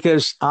said,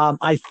 because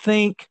I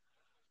think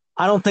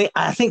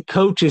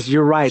coaches,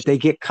 you're right, they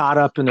get caught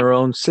up in their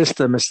own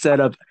system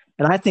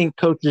and I think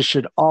coaches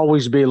should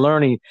always be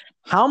learning.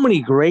 How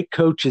many great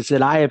coaches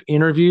that I have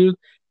interviewed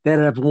that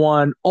have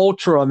won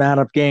ultra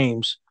amount of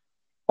games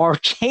are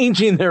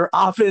changing their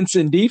offense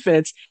and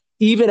defense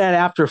even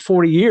after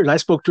 40 years. I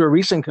spoke to a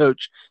recent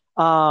coach,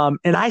 and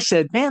I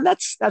said, man,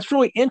 that's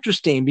really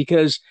interesting,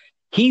 because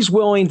he's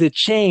willing to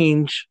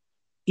change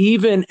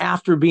even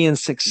after being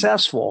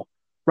successful.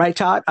 Right,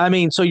 Todd? I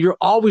mean, so you're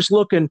always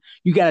looking,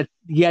 you got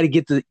to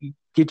get to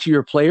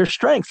your player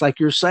strengths, like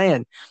you're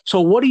saying.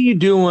 So what are you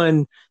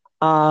doing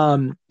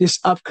this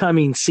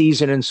upcoming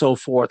season and so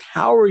forth?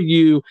 How are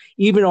you,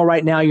 even though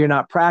right now you're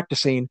not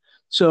practicing,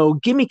 so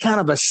give me kind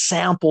of a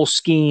sample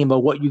scheme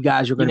of what you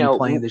guys are going to be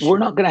playing this year. We're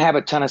not going to have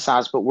a ton of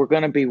size, but we're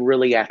going to be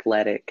really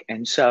athletic.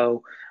 And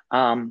so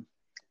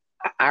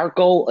our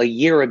goal a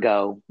year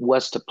ago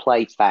was to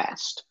play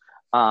fast.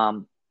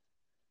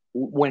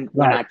 When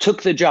I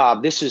took the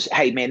job, this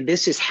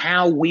is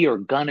how we are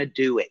going to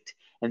do it.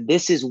 And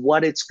this is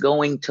what it's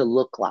going to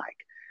look like.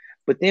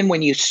 But then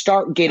when you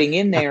start getting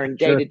in there and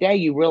day to day,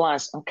 you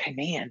realize, okay,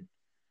 man,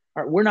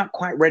 we're not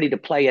quite ready to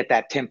play at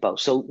that tempo.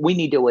 So we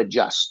need to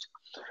adjust.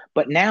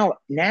 But now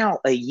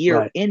a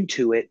year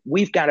into it,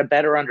 we've got a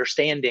better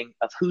understanding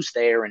of who's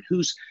there and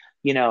who's,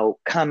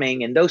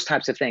 coming and those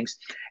types of things.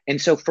 And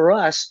so for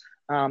us,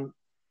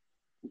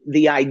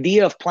 the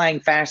idea of playing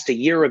fast a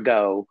year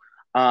ago,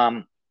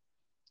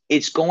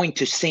 it's going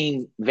to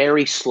seem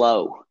very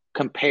slow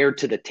compared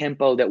to the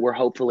tempo that we're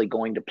hopefully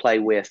going to play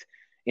with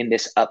in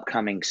this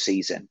upcoming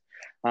season.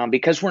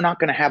 Because we're not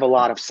going to have a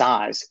lot of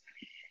size,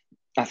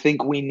 I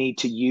think we need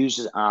to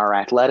use our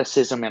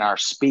athleticism and our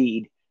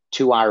speed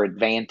to our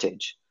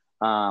advantage.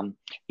 When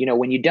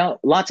you don't,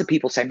 lots of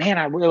people say, man,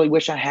 I really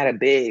wish I had a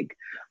big,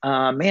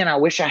 man, I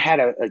wish I had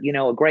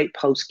a great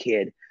post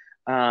kid.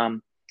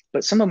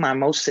 But some of my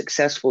most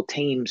successful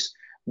teams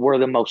were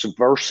the most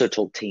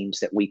versatile teams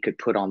that we could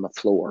put on the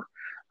floor,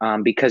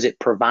 because it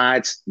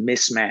provides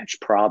mismatch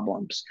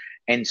problems.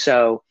 And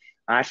so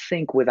I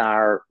think with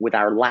our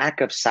lack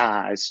of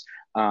size,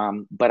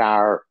 but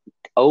our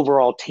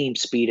overall team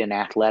speed and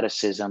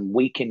athleticism,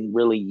 we can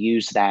really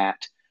use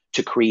that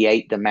to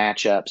create the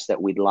matchups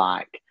that we'd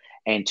like,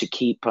 and to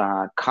keep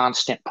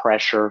constant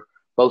pressure,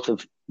 both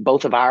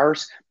of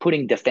ours,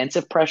 putting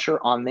defensive pressure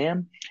on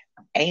them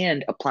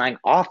and applying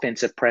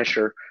offensive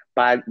pressure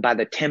by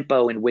the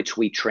tempo in which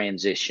we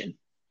transition.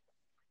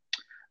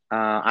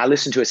 I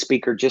listened to a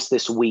speaker just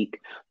this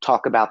week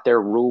talk about their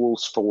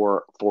rules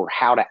for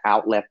how to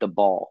outlet the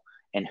ball,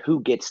 and who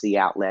gets the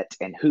outlet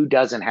and who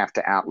doesn't have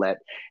to outlet,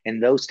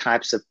 and those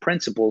types of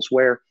principles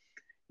where,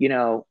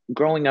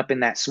 growing up in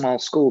that small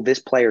school, this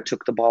player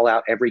took the ball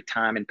out every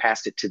time and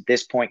passed it to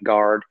this point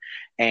guard,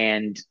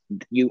 and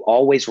you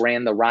always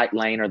ran the right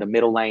lane or the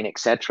middle lane,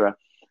 etc.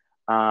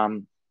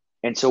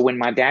 And so when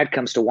my dad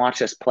comes to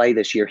watch us play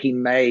this year, he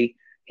may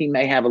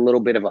have a little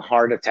bit of a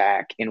heart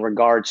attack in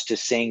regards to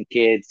seeing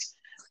kids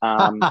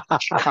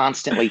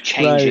constantly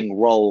changing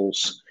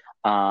roles,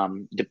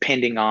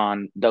 depending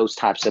on those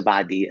types of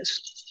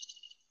ideas.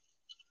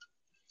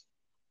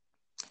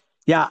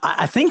 Yeah,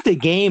 I think the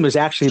game is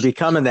actually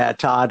becoming that,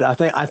 Todd.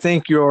 I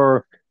think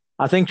you're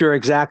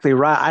exactly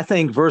right. I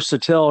think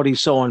versatility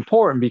is so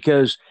important,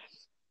 because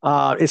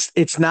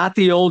it's not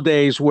the old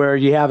days where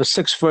you have a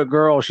 6-foot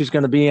girl, she's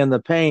going to be in the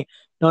paint.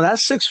 No, that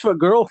 6-foot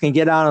girl can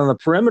get out on the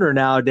perimeter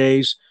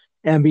nowadays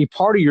and be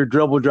part of your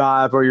dribble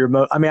drive or your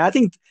I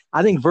think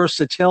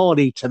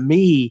versatility, to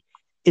me,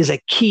 is a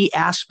key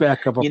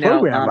aspect of a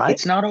program, right?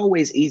 It's not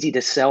always easy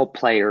to sell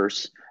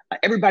players.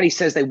 Everybody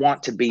says they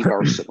want to be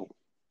versatile.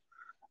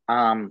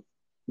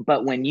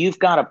 But when you've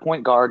got a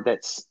point guard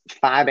that's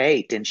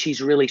 5'8" and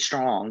she's really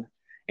strong,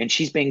 and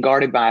she's being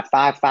guarded by a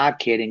 5'5"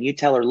 kid, and you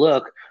tell her,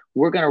 look,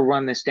 we're going to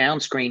run this down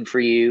screen for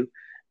you,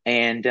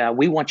 and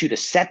we want you to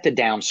set the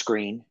down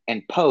screen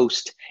and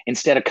post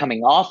instead of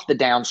coming off the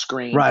down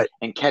screen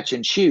and catch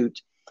and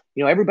shoot.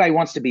 Everybody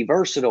wants to be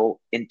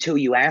versatile until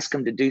you ask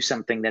them to do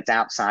something that's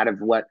outside of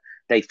what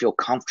they feel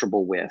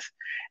comfortable with.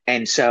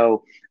 And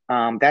so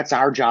that's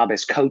our job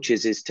as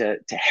coaches, is to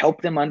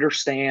help them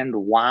understand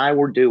why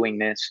we're doing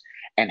this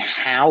and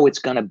how it's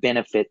going to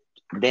benefit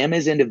them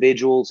as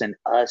individuals and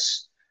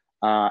us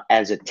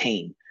as a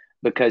team.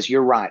 because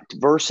you're right.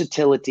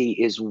 Versatility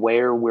is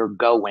where we're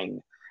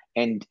going,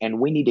 and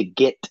we need to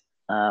get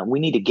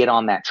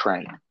on that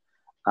train.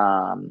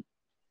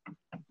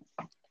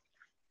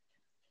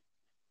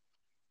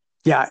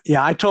 Yeah,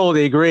 I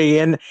totally agree.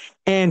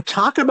 And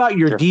talk about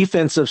your Sure.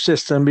 defensive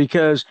system,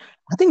 because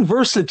I think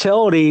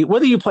versatility,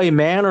 whether you play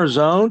man or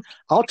zone,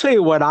 I'll tell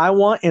you what I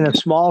want in a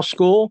small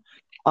school.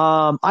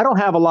 I don't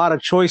have a lot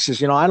of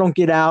choices. I don't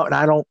get out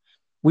and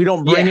we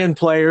don't bring Yeah. in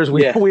players.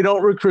 Yeah. We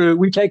don't recruit.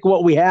 We take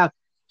what we have.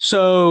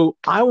 So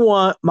I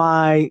want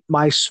my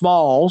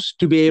smalls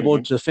to be able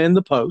Mhm. to defend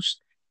the post,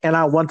 and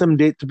I want them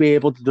to be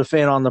able to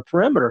defend on the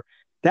perimeter.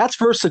 That's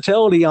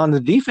versatility on the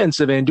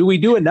defensive end. Do we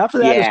do enough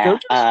of that as Yeah.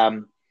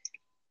 coaches?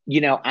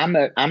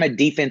 I'm a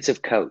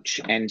defensive coach,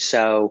 and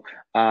so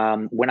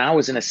when I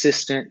was an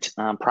assistant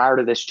prior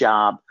to this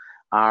job,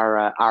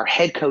 our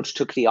head coach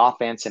took the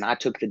offense and I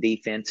took the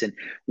defense, and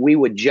we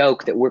would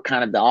joke that we're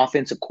kind of the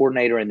offensive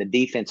coordinator and the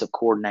defensive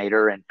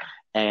coordinator, and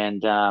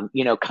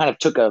kind of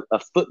took a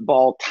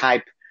football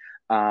type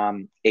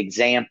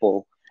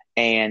example,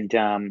 and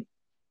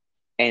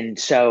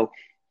so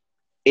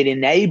it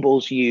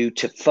enables you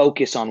to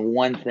focus on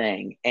one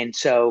thing. And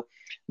so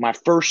my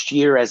first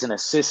year as an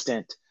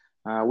assistant,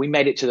 we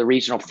made it to the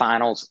regional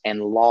finals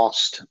and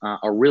lost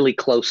a really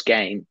close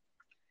game.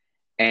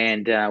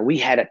 And we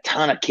had a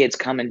ton of kids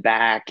coming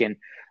back, and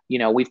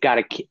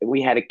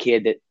we had a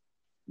kid that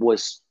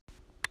was.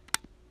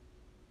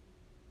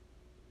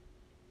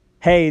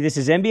 Hey, this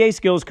is NBA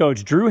skills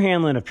coach Drew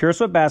Hanlon of Pure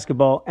Sweat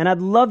Basketball, and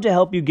I'd love to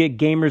help you get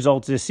game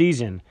results this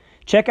season.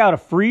 Check out a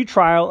free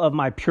trial of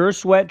my Pure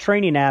Sweat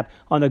training app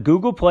on the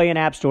Google Play and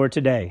App Store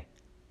today.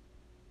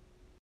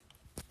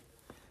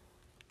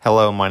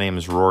 Hello, my name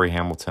is Rory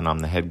Hamilton. I'm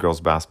the head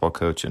girls basketball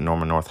coach at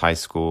Norman North High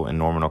School in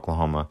Norman,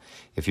 Oklahoma.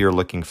 If you're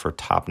looking for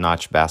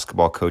top-notch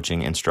basketball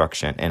coaching,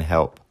 instruction, and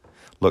help,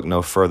 look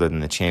no further than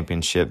the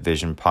Championship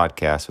Vision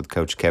podcast with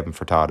Coach Kevin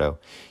Furtado.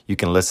 You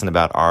can listen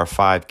about our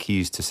 5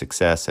 keys to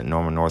success at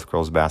Norman North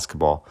Girls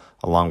Basketball,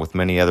 along with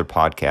many other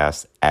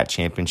podcasts at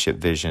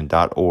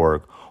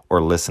championshipvision.org,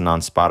 or listen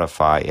on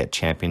Spotify at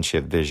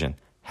Championship Vision.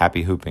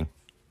 Happy hooping.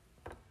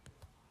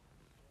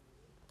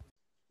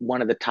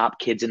 One of the top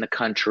kids in the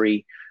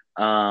country.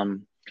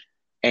 And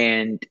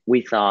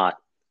we thought,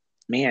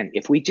 man,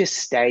 if we just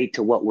stay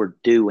to what we're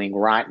doing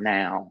right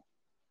now,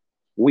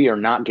 we are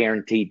not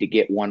guaranteed to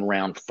get one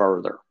round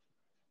further.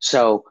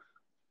 So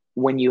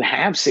when you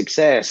have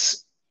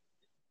success,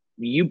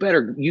 you got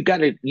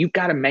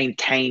to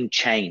maintain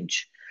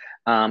change,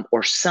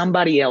 or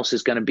somebody else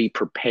is going to be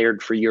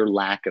prepared for your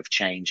lack of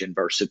change and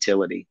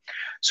versatility.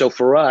 So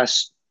for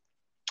us,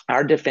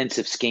 our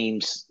defensive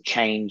schemes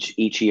change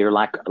each year,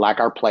 like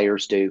our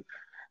players do.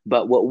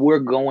 But what we're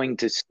going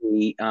to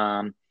see,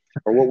 or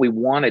what we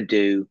want to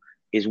do,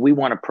 is we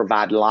want to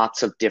provide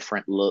lots of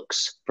different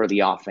looks for the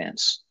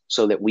offense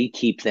so that we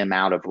keep them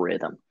out of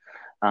rhythm.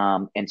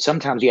 And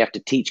sometimes you have to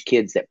teach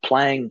kids that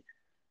playing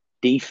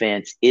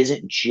defense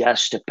isn't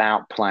just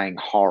about playing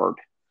hard.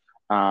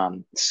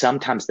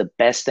 Sometimes the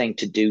best thing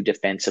to do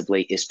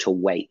defensively is to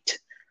wait,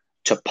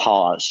 to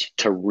pause,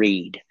 to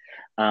read.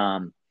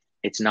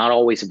 It's not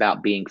always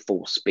about being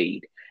full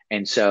speed.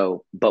 And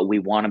so, but we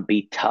want to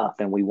be tough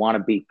and we want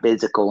to be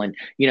physical, and,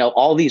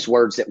 all these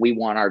words that we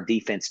want our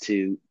defense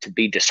to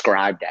be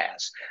described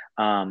as.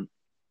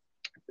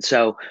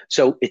 So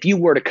if you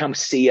were to come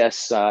see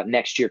us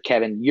next year,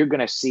 Kevin, you're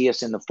going to see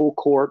us in the full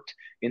court,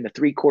 in the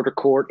 3/4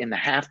 court, in the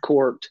half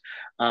court,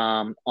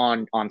 on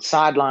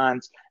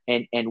sidelines,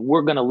 and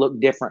we're going to look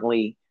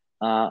differently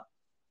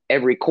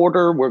every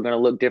quarter. We're going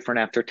to look different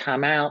after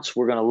timeouts.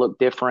 We're going to look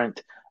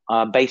different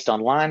based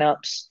on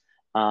lineups.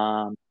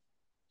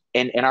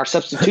 And our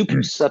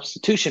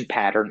substitution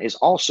pattern is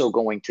also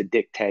going to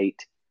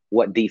dictate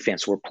what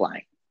defense we're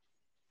playing.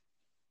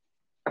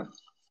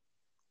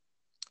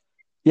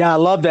 Yeah, I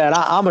love that.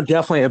 I'm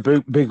definitely a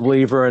big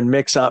believer in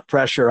mix-up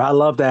pressure. I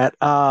love that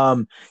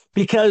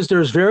because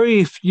there's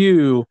very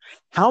few.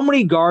 How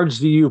many guards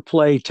do you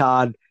play,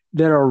 Todd,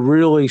 that are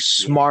really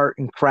smart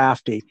and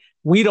crafty?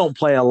 We don't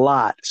play a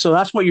lot. So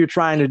that's what you're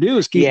trying to do,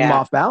 is keep them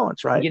off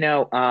balance, right?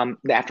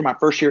 After my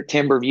first year at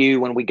Timberview,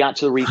 when we got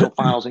to the regional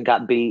finals and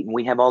got beat, and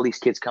we have all these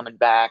kids coming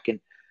back,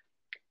 and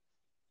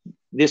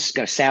this is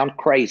going to sound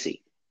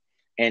crazy.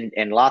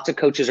 And lots of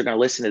coaches are going to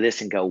listen to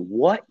this and go,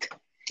 what?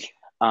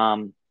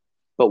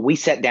 But we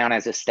sat down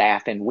as a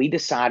staff and we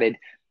decided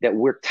that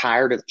we're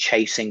tired of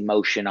chasing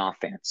motion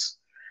offense.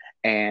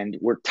 And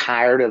we're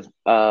tired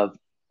of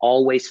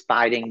always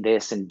fighting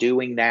this and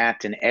doing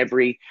that, and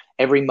every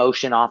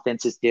motion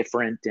offense is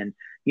different, and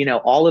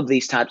all of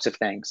these types of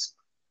things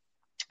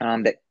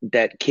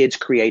that kids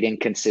create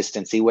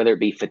inconsistency, whether it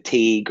be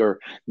fatigue or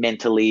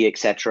mentally,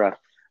 etc.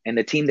 And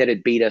the team that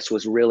had beat us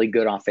was really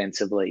good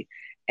offensively,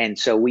 and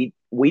so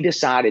we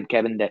decided,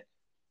 Kevin, that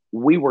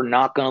we were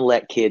not going to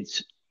let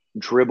kids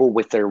dribble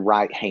with their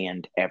right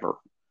hand ever.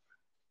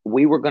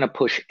 We were going to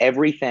push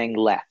everything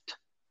left.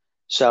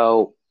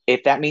 So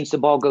if that means the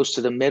ball goes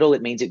to the middle,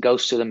 it means it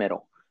goes to the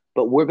middle.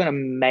 But we're going to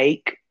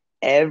make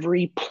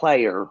every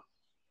player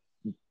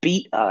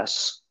beat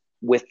us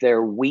with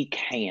their weak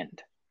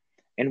hand.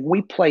 And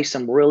we play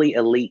some really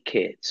elite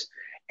kids,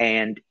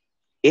 and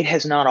it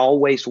has not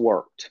always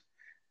worked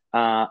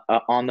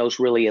on those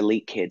really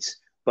elite kids.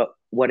 But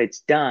what it's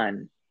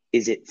done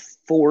is it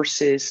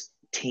forces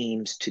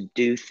teams to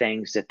do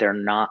things that they're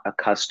not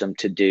accustomed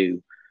to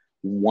do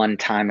one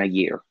time a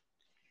year.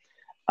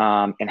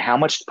 And how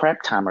much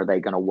prep time are they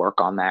going to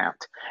work on that?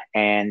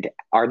 And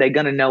are they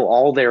going to know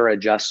all their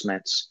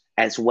adjustments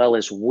as well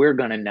as we're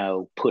going to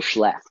know push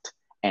left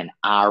and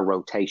our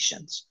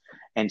rotations?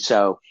 And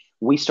so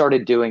we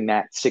started doing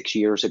that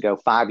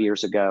 5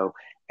 years ago,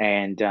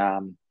 and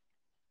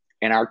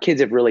our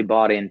kids have really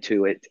bought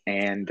into it,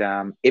 and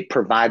it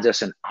provides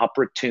us an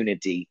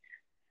opportunity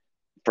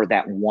for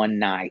that one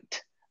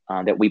night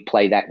that we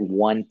play that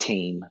one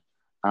team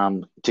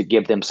to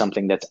give them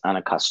something that's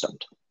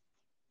unaccustomed.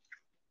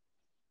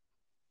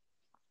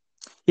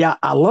 Yeah,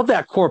 I love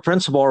that core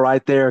principle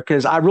right there,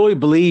 because I really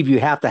believe you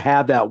have to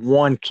have that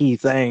one key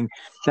thing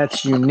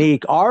that's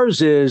unique.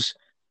 Ours is,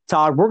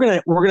 Todd, we're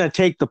gonna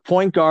take the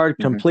point guard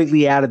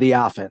completely out of the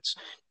offense,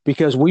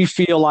 because we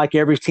feel like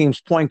every team's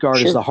point guard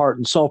is the heart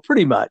and soul,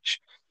 pretty much.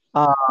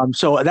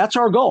 So that's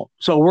our goal.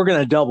 So we're going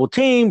to double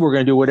team. We're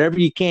going to do whatever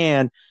you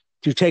can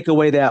to take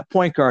away that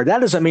point guard. That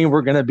doesn't mean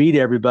we're going to beat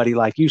everybody,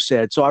 like you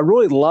said. So I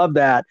really love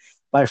that,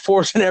 by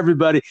forcing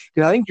everybody,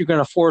 because I think you're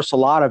going to force a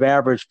lot of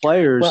average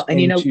players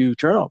into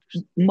turnovers.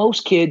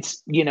 Most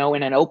kids, in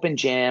an open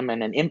gym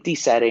and an empty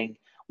setting,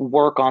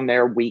 work on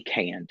their weak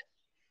hand.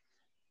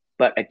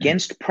 But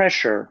against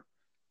pressure,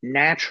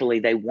 naturally,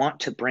 they want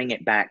to bring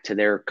it back to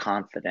their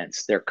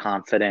confidence, their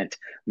confident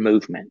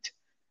movement.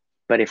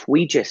 But if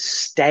we just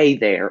stay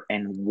there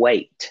and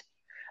wait,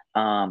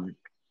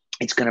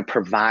 it's going to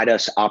provide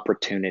us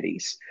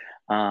opportunities.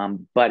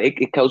 But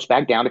it goes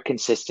back down to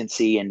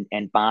consistency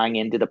and buying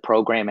into the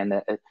program and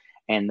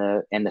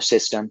the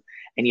system.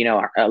 And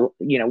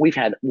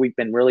we've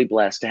been really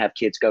blessed to have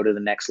kids go to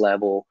the next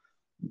level,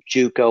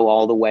 JUCO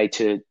all the way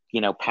to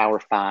Power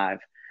 5.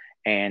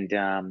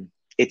 And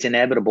it's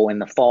inevitable in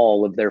the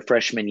fall of their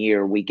freshman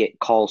year, we get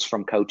calls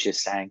from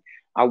coaches saying,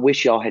 I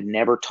wish y'all had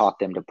never taught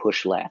them to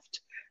push left,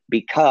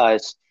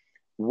 because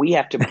we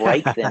have to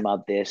break them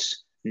of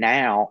this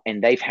now.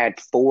 And they've had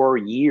 4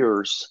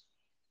 years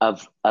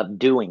of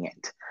doing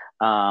it.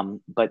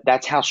 But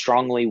that's how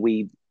strongly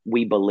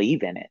we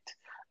believe in it.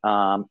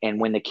 And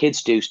when the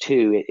kids do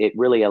too, it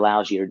really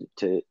allows you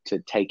to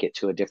take it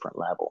to a different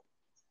level.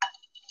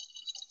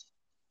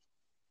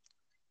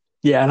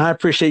 Yeah, and I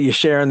appreciate you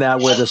sharing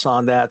that with us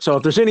on that. So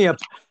if there's any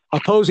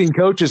opposing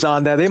coaches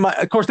on that, they might,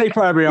 of course, they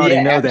probably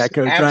already know that,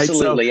 Coach,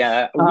 absolutely,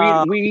 right?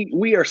 So,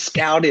 we are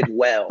scouted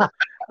well.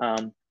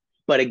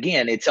 But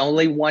again, it's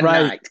only one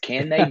night.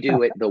 Can they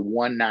do it the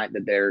one night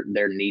that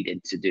they're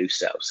needed to do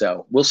so?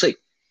 So we'll see.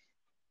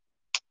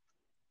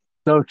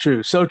 So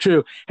true. So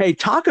true. Hey,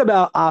 talk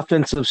about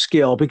offensive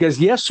skill, because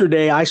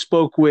yesterday I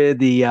spoke with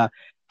the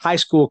high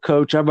school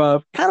coach. I'm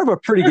a kind of a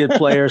pretty good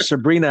player,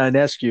 Sabrina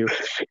Anescu.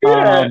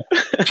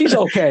 She's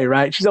okay,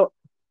 right?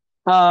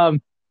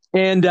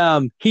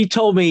 And he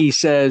told me, he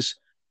says,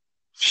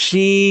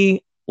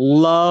 she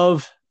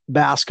loved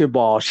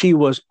basketball. She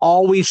was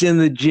always in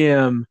the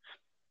gym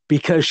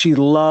because she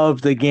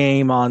loved the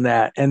game on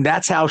that. And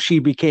that's how she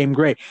became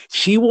great.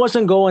 She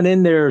wasn't going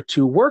in there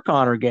to work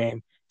on her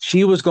game.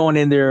 She was going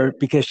in there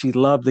because she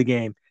loved the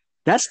game.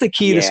 That's the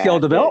key to skill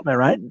development,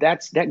 right?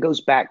 That goes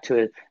back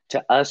to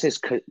us as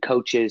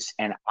coaches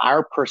and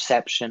our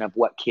perception of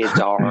what kids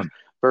are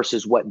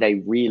versus what they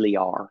really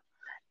are.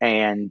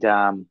 And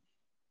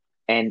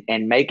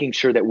making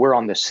sure that we're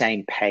on the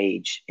same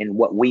page in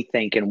what we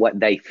think and what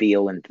they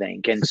feel and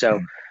think. And so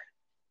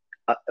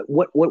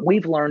what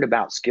we've learned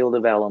about skill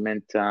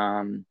development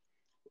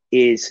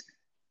is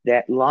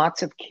that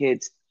lots of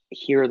kids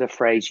hear the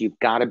phrase, you've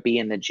got to be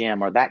in the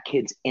gym, or that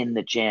kid's in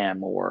the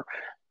gym, or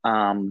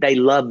they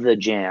love the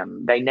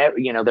gym. They never,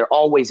 they're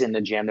always in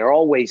the gym. They're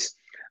always,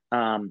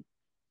 but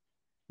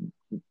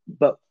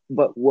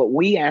what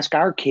we ask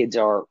our kids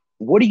are,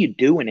 what are you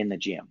doing in the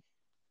gym?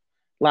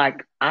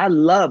 Like, I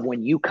love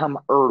when you come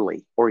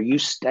early or you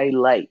stay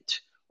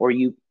late or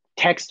you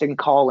text and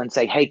call and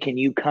say, hey, can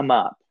you come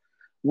up?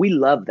 We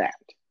love that.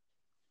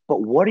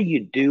 But what are you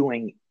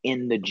doing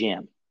in the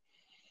gym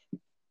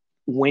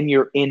when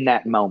you're in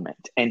that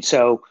moment? And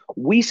so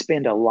we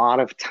spend a lot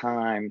of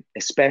time,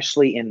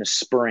 especially in the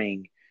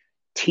spring,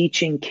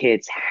 teaching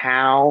kids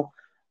how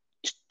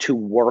to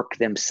work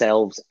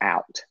themselves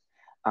out.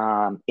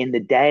 In the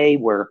day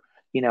where,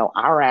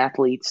 our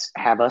athletes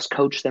have us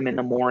coach them in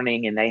the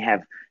morning, and they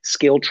have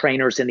skill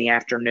trainers in the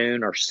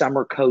afternoon, or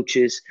summer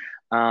coaches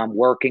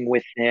working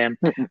with them.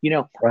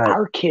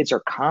 Our kids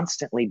are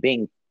constantly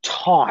being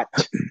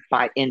taught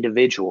by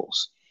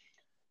individuals.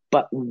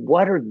 But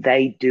what are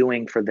they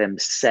doing for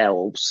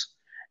themselves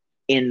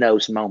in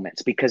those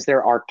moments? Because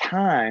there are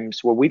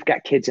times where we've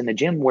got kids in the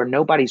gym where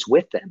nobody's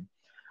with them.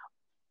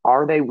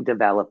 Are they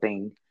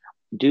developing?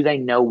 Do they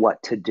know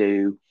what to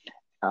do?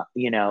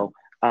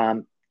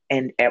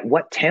 And at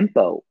what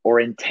tempo or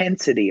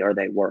intensity are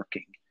they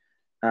working?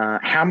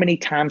 How many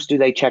times do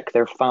they check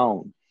their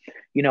phone?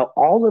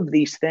 all of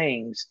these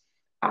things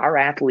our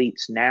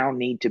athletes now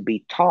need to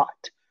be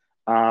taught.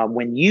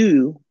 When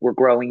you were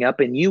growing up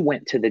and you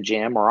went to the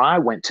gym, or I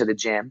went to the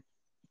gym,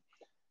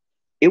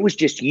 it was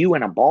just you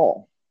and a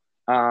ball.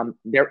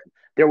 There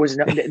was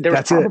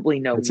probably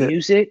no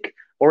music,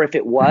 or if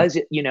it was,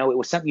 it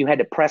was something you had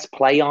to press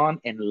play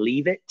on and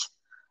leave it.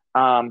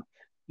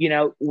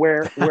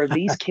 Where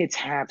these kids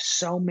have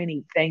so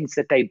many things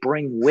that they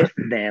bring with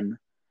them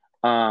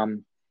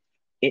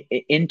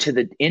into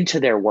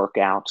their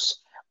workouts.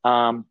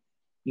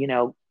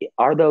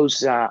 Are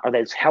those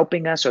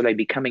helping us? Are they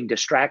becoming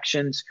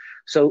distractions?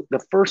 So the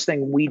first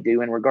thing we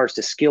do in regards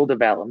to skill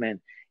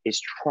development is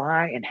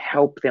try and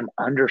help them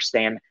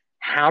understand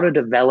how to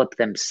develop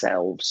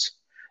themselves,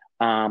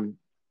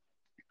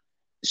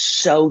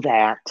 so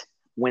that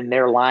when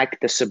they're like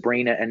the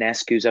Sabrina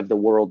Ionescu's of the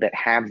world that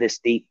have this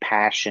deep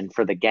passion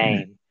for the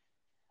game,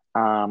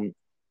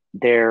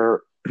 they're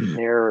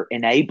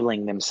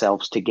enabling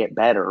themselves to get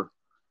better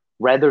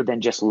rather than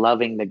just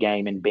loving the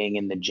game and being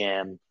in the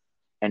gym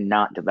and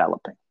not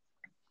developing.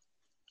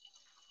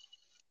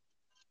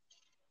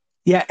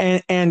 Yeah,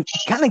 and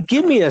kind of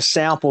give me a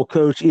sample,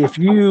 Coach. If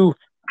you,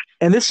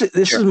 and this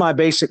is my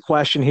basic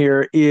question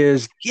here,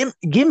 is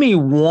give me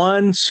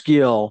one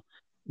skill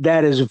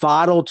that is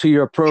vital to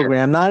your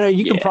program. Now,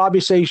 you can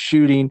probably say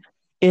shooting.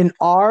 In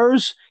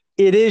ours,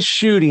 it is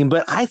shooting,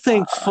 but I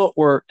think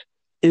footwork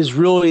is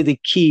really the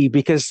key,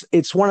 because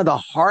it's one of the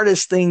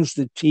hardest things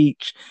to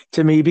teach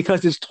to me,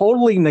 because it's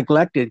totally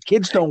neglected.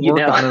 Kids don't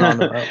work on it on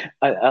their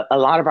own. A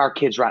lot of our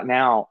kids right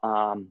now,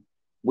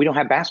 we don't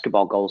have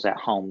basketball goals at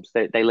homes.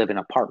 They live in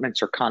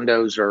apartments or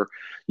condos or,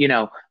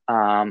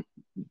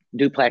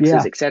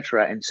 duplexes,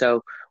 etc. And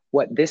so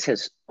what this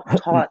has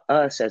taught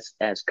us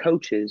as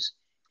coaches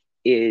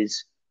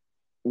is,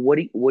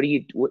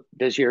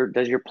 does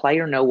your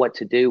player know what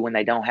to do when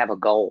they don't have a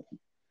goal?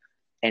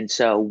 And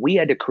so we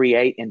had to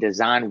create and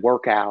design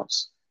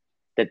workouts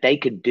that they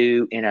could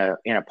do in a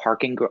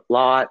parking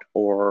lot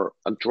or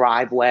a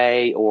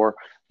driveway or,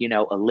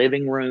 a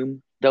living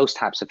room, those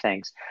types of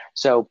things.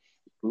 So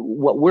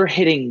what we're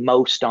hitting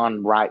most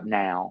on right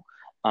now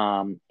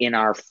in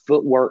our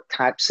footwork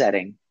type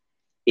setting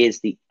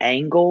is the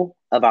angle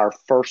of our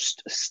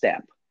first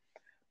step.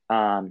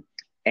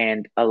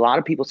 And a lot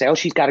of people say, oh,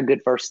 she's got a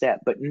good first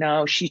step, but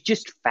no, she's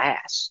just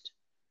fast.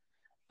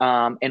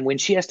 And when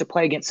she has to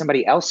play against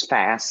somebody else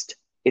fast,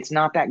 it's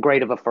not that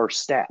great of a first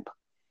step.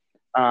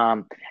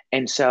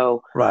 And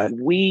so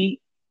we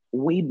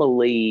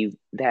believe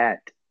that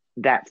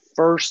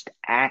first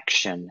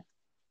action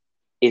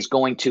is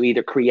going to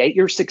either create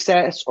your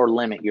success or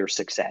limit your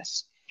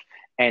success.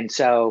 And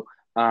so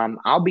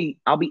I'll be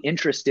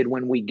interested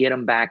when we get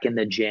them back in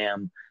the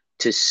gym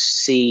to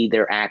see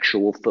their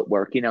actual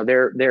footwork.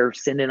 They're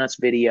sending us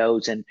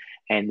videos and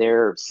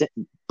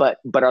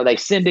but are they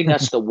sending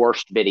us the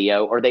worst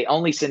video? Or are they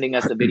only sending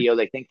us the video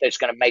they think that's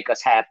going to make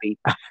us happy?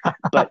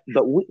 But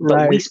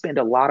we spend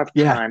a lot of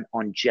time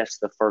on just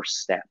the first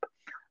step.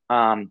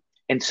 And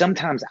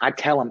sometimes I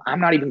tell them, I'm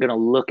not even going to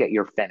look at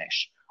your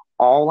finish.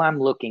 All I'm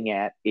looking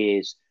at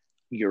is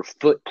your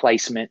foot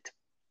placement,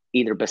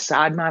 either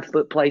beside my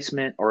foot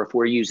placement, or if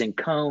we're using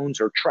cones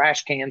or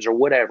trash cans or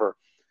whatever.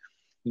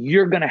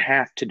 You're going to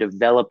have to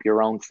develop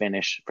your own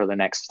finish for the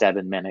next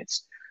 7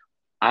 minutes.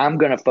 I'm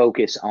going to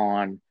focus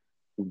on,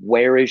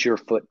 where is your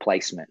foot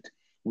placement?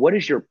 What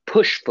does your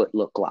push foot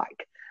look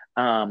like?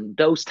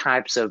 Those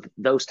types of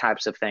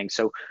things.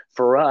 So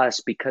for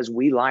us, because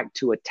we like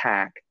to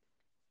attack,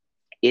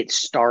 it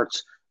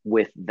starts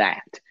with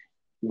that,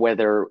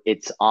 whether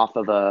it's off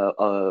of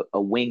a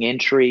wing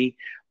entry,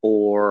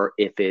 or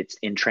if it's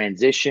in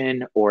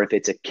transition, or if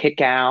it's a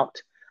kick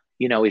out.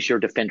 Is your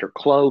defender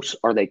close?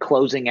 Are they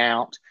closing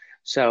out?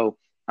 So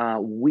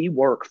we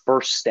work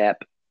first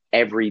step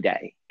every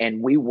day,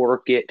 and we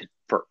work it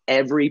for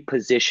every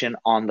position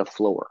on the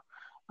floor.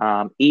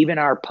 Even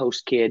our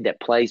post kid that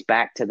plays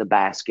back to the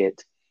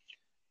basket,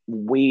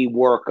 we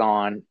work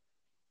on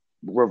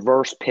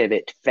reverse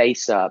pivot,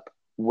 face up.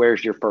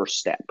 Where's your first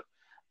step?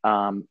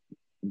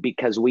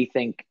 Because we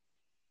think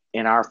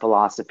in our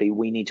philosophy,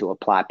 we need to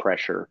apply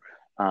pressure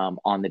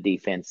on the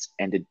defense.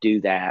 And to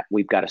do that,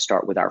 we've got to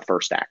start with our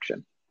first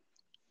action.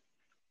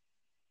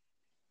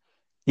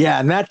 Yeah,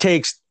 and that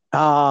takes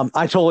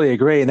I totally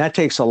agree. And that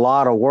takes a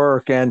lot of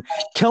work. And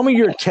tell me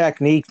your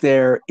technique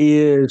there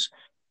is,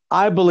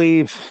 I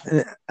believe,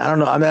 I don't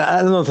know. I mean,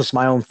 I don't know if it's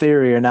my own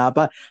theory or not,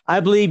 but I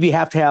believe you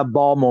have to have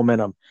ball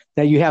momentum.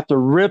 That you have to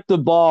rip the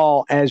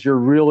ball as you're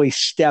really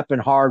stepping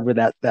hard with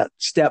that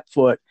step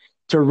foot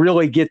to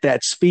really get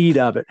that speed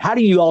of it. How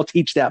do you all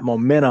teach that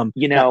momentum,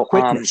 that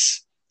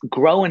quickness?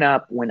 Growing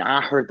up, when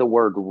I heard the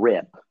word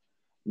rip,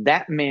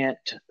 that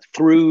meant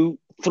through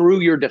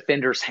your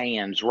defender's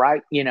hands,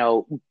 right?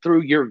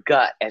 Through your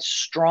gut, as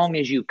strong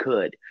as you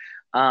could.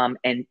 And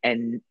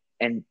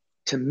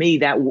to me,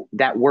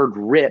 that word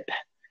rip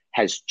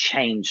has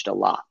changed a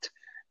lot.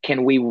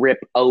 Can we rip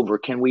over?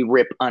 Can we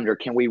rip under?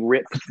 Can we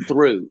rip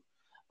through?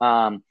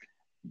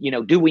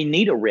 Do we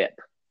need a rip?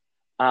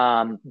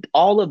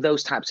 all of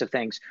those types of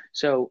things.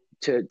 So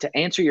to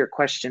answer your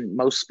question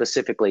most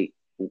specifically,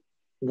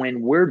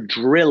 when we're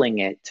drilling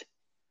it,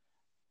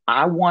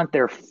 I want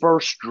their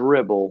first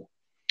dribble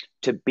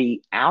to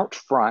be out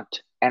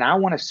front, and I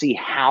want to see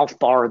how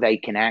far they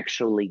can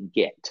actually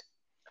get.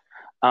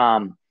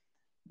 And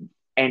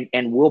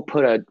we'll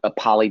put a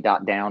poly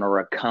dot down or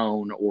a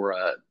cone or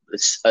a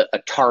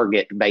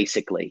target,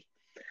 basically,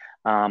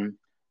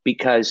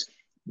 because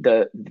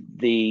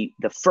the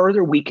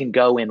further we can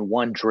go in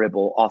one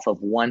dribble off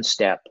of one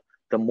step,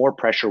 the more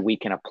pressure we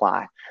can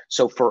apply.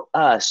 So for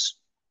us,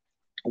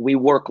 we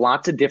work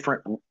lots of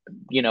different,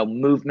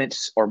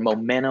 movements or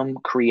momentum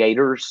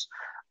creators.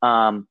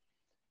 But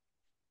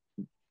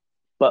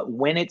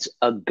when it's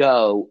a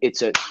go,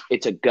 it's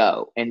a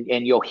go. And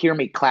you'll hear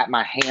me clap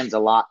my hands a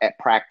lot at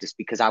practice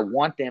because I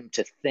want them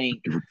to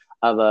think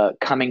of a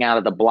coming out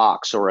of the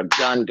blocks or a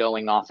gun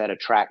going off at a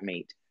track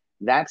meet.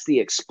 That's the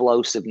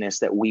explosiveness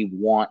that we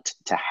want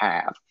to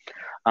have.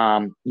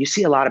 You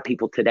see a lot of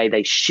people today,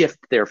 they shift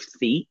their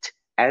feet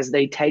as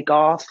they take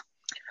off.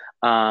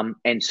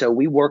 And so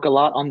we work a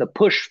lot on the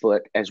push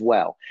foot as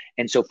well.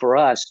 And so for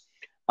us,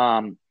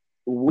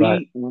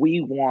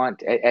 we want,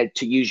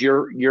 to use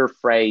your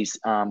phrase,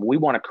 we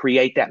want to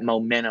create that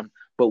momentum,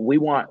 but we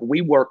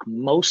work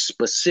most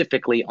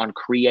specifically on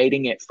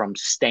creating it from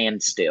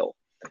standstill,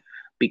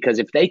 because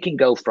if they can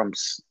go from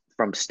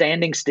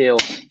standing still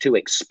to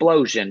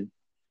explosion,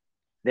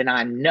 then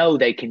I know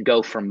they can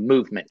go from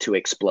movement to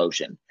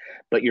explosion.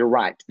 But you're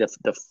right.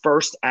 The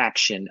first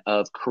action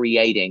of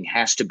creating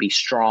has to be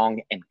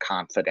strong and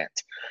confident.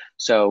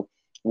 So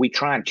we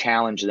try and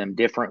challenge them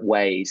different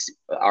ways.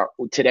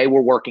 Today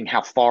we're working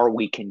how far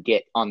we can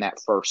get on that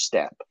first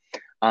step.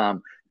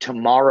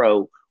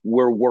 Tomorrow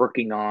we're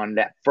working on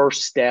that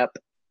first step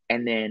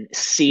and then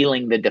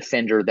sealing the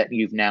defender that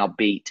you've now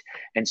beat.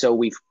 And so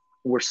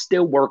we're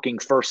still working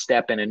first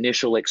step and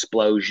initial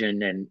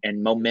explosion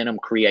and momentum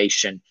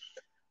creation,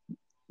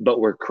 but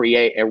we're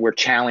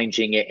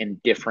challenging it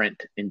in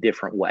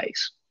different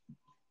ways.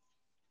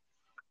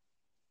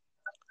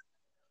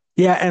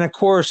 Yeah, and of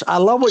course, I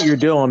love what you're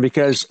doing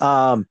because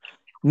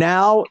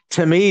now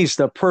to me is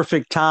the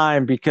perfect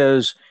time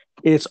because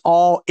it's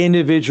all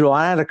individual.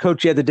 I had a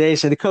coach the other day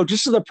say, "Coach,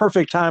 this is the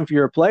perfect time for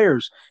your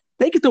players.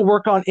 They get to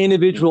work on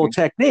individual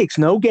techniques,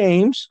 no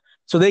games,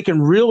 so they can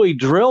really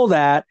drill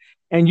that,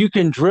 and you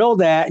can drill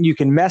that, and you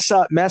can mess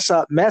up,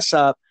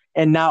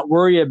 and not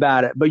worry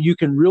about it. But you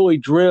can really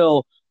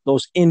drill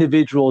those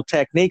individual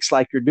techniques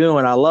like you're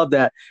doing." I love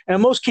that.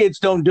 And most kids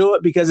don't do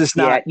it because it's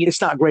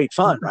not great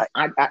fun, right?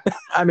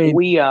 I mean,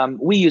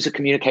 we use a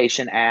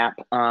communication app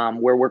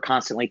where we're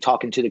constantly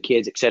talking to the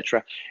kids,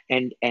 etc.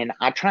 And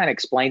I try and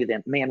explain to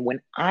them, man,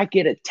 when I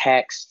get a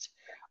text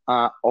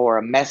or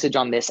a message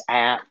on this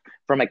app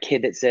from a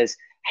kid that says,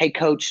 "Hey,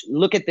 coach,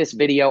 look at this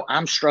video.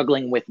 I'm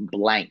struggling with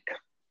blank."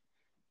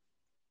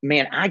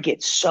 Man, I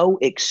get so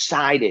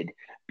excited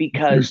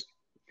because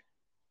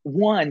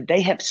one,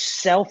 they have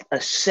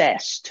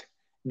self-assessed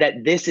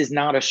that this is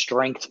not a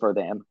strength for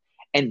them.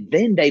 And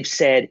then they've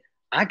said,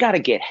 I got to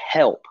get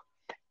help.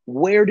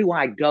 Where do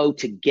I go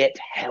to get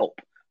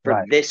help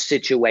for this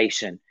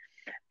situation?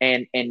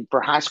 And for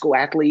high school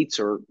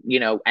athletes or,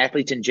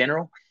 athletes in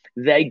general,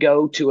 they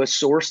go to a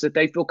source that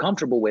they feel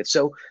comfortable with.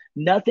 So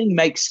nothing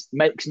makes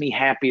me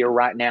happier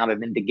right now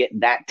than to get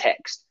that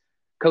text.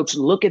 Coach,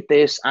 look at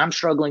this. I'm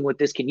struggling with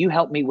this. Can you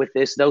help me with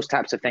this? Those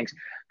types of things.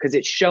 Because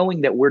it's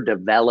showing that we're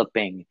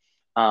developing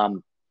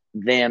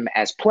them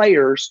as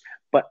players,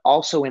 but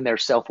also in their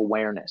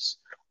self-awareness.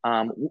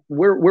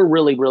 We're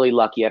really, really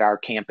lucky at our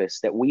campus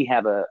that we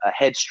have a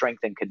head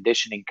strength and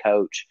conditioning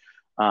coach,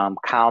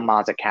 Kyle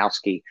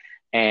Mazakowski.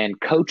 And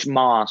Coach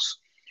Moss,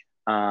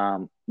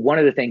 one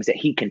of the things that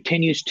he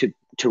continues to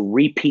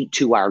repeat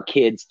to our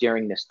kids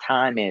during this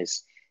time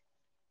is,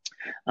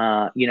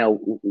 because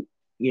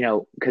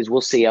we'll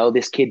see,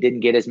 this kid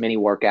didn't get as many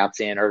workouts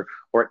in, or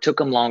it took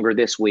them longer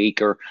this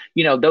week, or,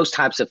 those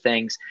types of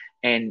things.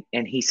 And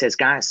he says,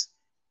 guys,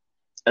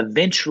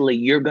 eventually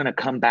you're going to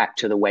come back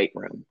to the weight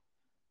room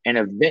and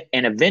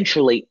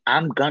eventually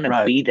I'm going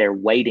to be there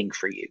waiting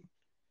for you.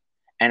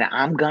 And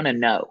I'm going to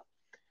know.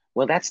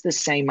 Well, that's the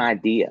same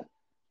idea.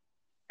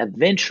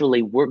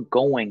 Eventually we're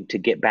going to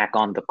get back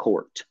on the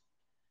court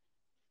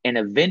and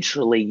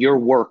eventually your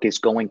work is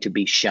going to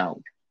be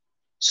shown.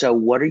 So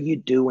what are you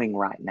doing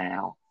right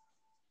now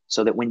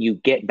so that when you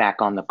get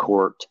back on the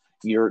court,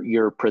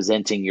 you're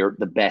presenting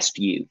the best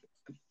you?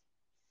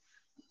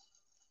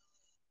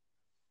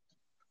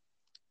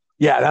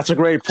 Yeah, that's a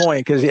great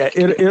point because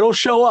it'll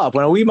show up.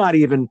 Well, we might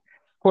even,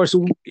 of course,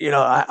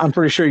 I'm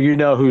pretty sure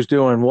who's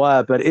doing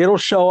what, but it'll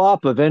show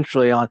up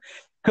eventually on.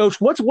 Coach,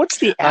 what's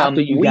the app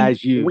that you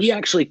guys use? We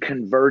actually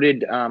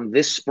converted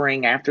this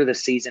spring after the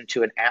season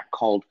to an app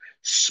called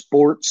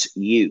Sports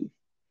U.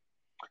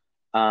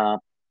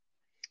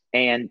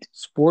 And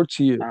Sports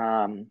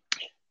U.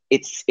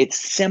 It's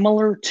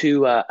similar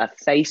to a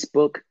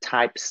Facebook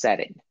type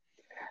setting.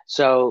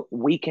 So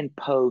we can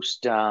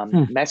post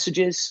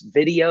messages,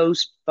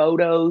 videos,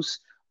 photos,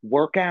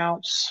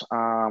 workouts,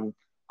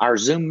 our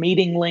Zoom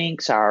meeting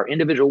links, our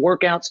individual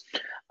workouts.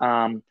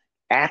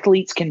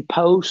 Athletes can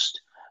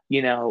post,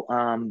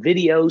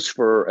 videos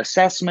for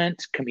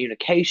assessment,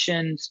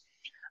 communications.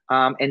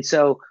 And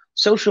so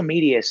social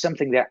media is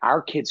something that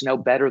our kids know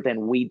better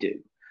than we do.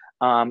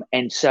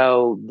 And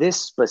so this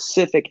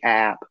specific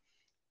app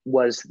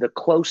was the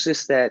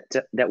closest that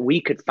we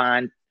could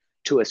find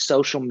to a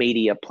social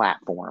media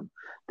platform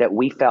that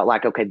we felt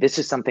like, okay, this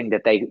is something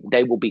that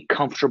they will be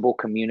comfortable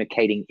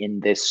communicating in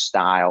this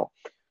style.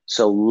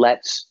 So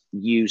let's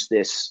use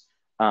this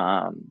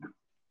to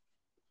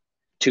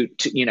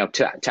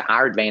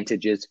our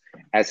advantages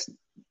as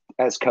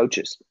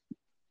coaches.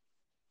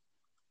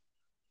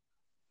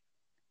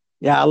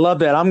 Yeah, I love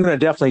that. I'm going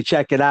to definitely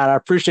check it out. I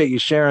appreciate you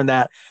sharing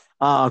that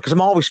because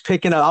I'm always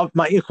picking up.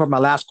 My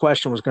last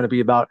question was going to be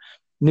about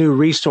new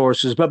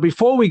resources. But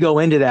before we go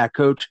into that,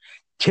 Coach,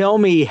 tell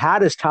me, how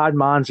does Todd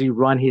Monzi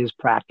run his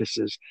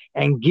practices?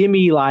 And give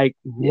me like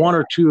one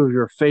or two of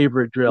your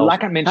favorite drills.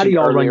 Like I mentioned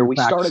earlier, we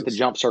start at the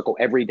jump circle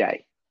every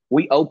day.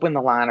 We open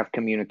the line of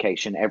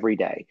communication every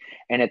day.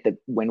 And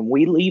when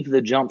we leave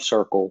the jump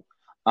circle,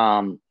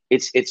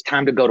 it's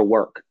time to go to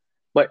work.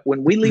 But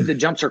when we leave the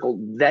jump circle,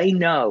 they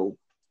know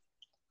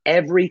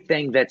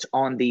everything that's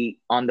on the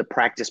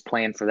practice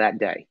plan for that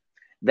day.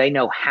 They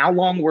know how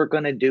long we're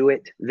going to do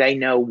it. They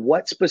know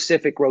what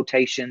specific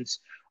rotations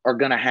are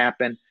going to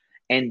happen.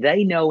 And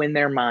they know in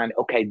their mind,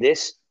 okay,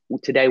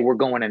 today we're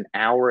going an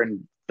hour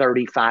and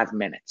 35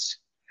 minutes.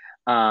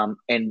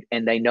 And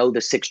they know the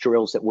 6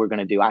 drills that we're going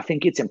to do. I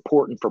think it's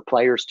important for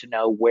players to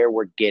know where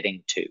we're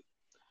getting to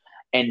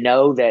and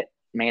know that,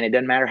 man, it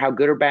doesn't matter how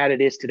good or bad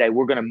it is today.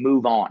 We're going to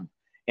move on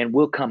and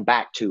we'll come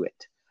back to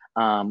it.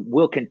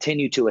 We'll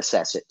continue to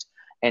assess it.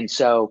 And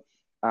so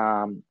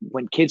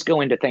when kids go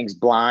into things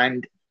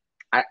blind,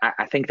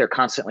 I think they're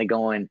constantly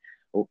going,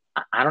 well,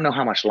 I don't know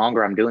how much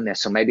longer I'm doing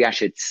this, so maybe I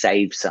should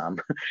save some.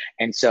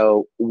 And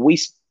so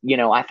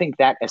I think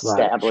that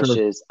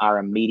establishes our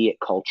immediate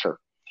culture.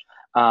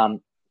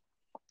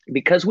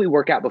 Because we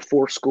work out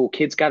before school,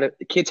 kids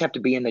have to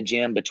be in the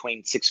gym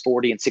between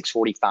 6:40 and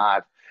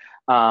 6:45.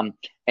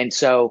 And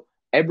so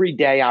every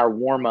day our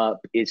warm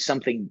up is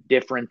something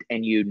different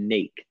and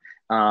unique.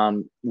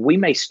 We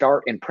may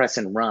start in press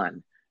and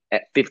run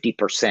at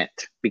 50%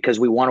 because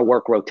we want to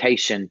work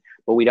rotation,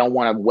 but we don't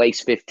want to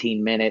waste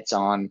 15 minutes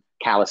on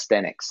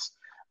calisthenics.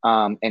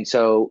 And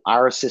so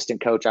our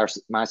assistant coach,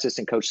 my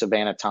assistant coach,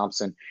 Savannah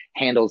Thompson,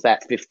 handles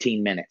that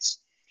 15 minutes.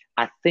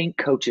 I think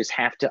coaches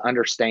have to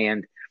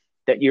understand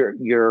that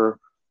your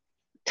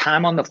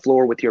time on the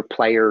floor with your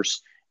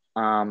players,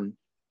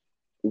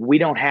 we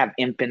don't have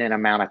infinite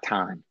amount of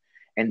time,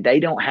 and they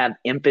don't have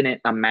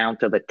infinite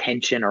amount of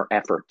attention or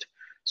effort.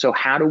 So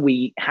how do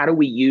we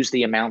use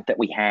the amount that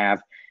we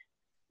have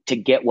to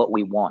get what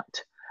we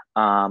want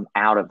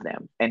out of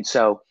them? And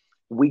so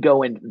we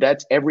go in.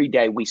 That's every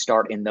day we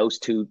start in those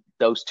two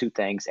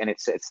things, and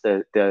it's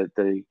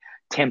the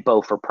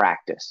tempo for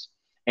practice.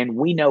 And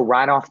we know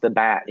right off the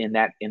bat in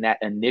that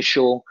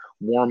initial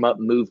warm up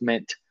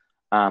movement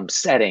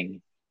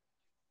setting,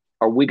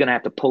 are we going to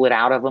have to pull it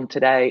out of them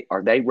today?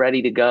 Are they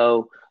ready to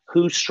go?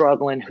 Who's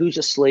struggling? Who's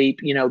asleep?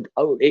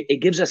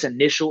 It gives us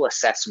initial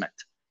assessment.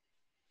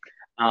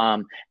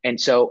 And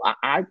so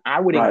I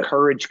would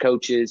encourage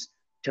coaches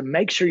to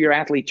make sure your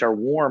athletes are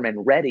warm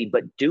and ready,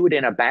 but do it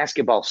in a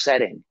basketball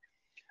setting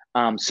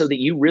so that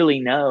you really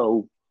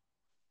know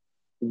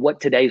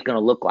what today's going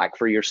to look like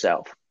for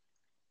yourself.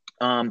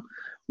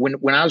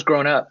 When I was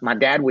growing up, my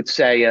dad would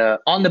say,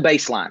 on the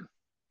baseline,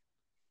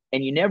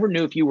 and you never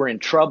knew if you were in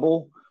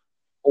trouble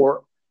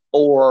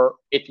or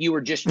if you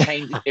were just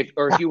changing, if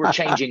you were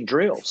changing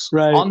drills.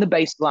 Right. On the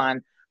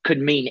baseline could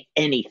mean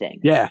anything.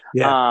 Yeah.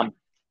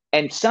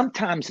 And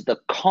sometimes the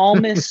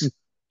calmness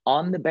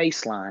on the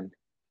baseline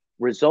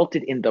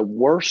resulted in the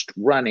worst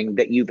running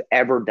that you've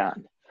ever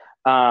done.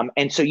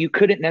 And so you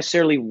couldn't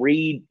necessarily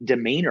read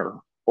demeanor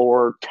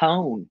or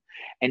tone.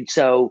 And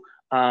so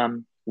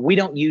we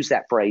don't use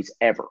that phrase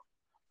ever.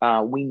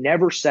 We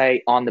never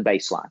say on the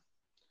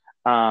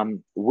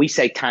baseline. We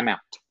say timeout.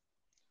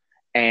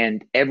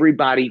 And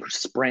everybody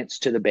sprints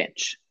to the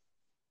bench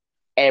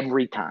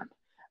every time.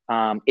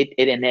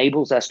 It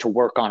enables us to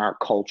work on our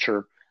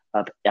culture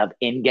of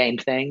in-game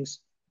things.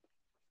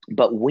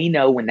 But we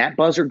know when that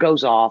buzzer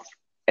goes off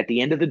at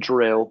the end of the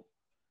drill,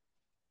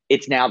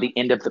 it's now the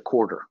end of the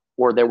quarter,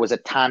 or there was a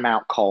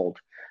timeout called,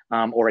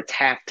 or it's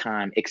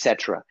halftime,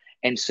 etc.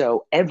 And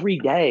so every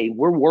day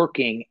we're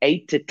working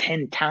 8 to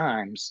 10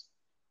 times.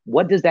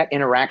 What does that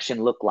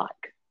interaction look like?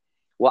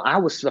 Well, I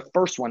was the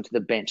first one to the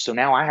bench, so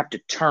now I have to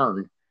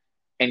turn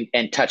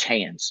and touch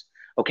hands.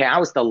 Okay, I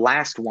was the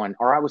last one,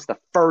 or I was the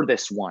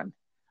furthest one.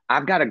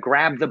 I've got to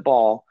grab the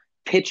ball,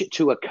 pitch it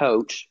to a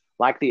coach,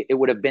 like it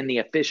would have been the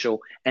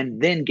official,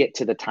 and then get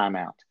to the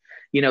timeout.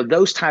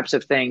 Those types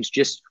of things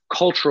just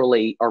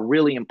culturally are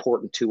really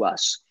important to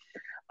us.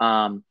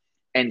 And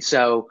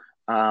so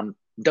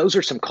those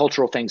are some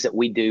cultural things that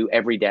we do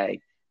every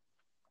day.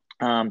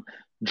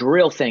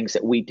 Drill things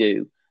that we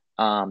do.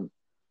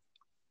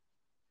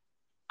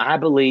 I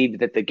believe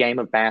that the game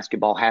of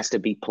basketball has to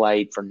be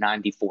played for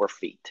 94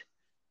 feet.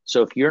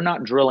 So if you're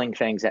not drilling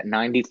things at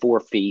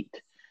 94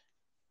 feet,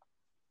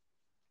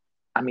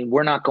 I mean,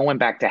 we're not going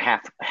back to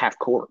half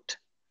court.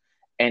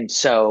 And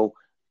so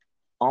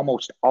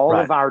almost all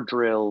of our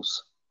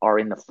drills are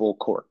in the full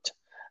court.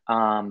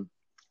 And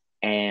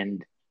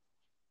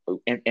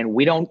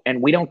we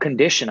don't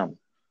condition them.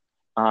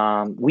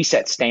 We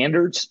set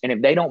standards, and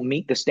if they don't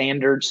meet the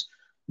standards,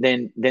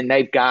 then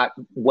they've got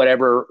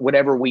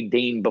whatever we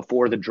deem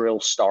before the drill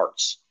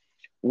starts.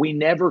 We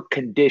never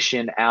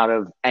condition out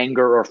of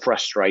anger or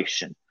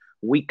frustration.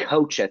 We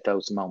coach at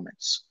those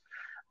moments.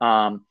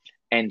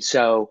 And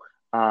so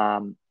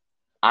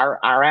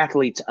our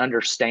athletes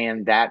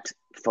understand that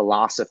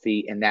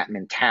philosophy and that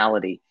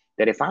mentality,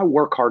 that if I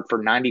work hard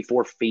for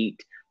 94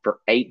 feet for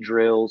 8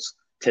 drills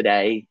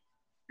today,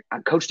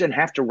 coach doesn't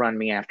have to run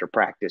me after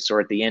practice or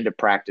at the end of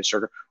practice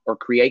or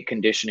create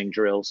conditioning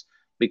drills,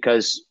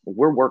 because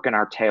we're working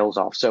our tails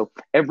off. So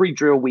every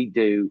drill we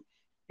do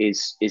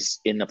is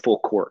in the full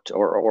court,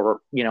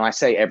 or I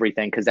say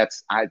everything because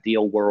that's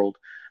ideal world,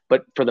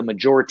 but for the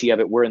majority of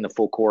it, we're in the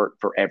full court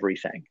for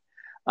everything.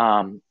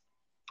 And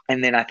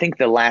then I think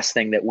the last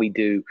thing that we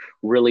do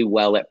really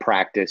well at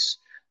practice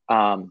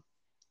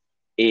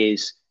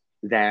is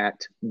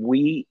that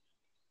we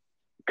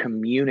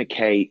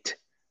communicate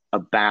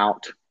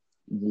about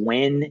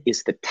when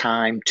is the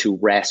time to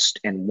rest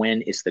and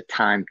when is the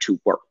time to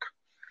work.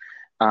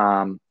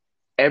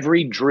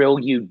 Every drill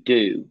you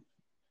do,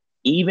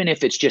 even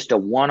if it's just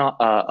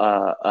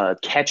a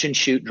catch and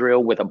shoot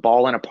drill with a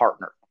ball and a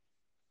partner,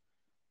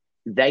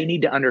 they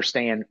need to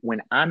understand,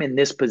 when I'm in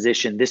this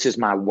position, this is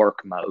my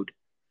work mode.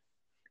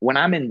 When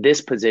I'm in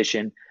this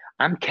position,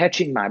 I'm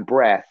catching my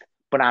breath,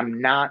 but I'm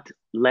not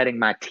letting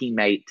my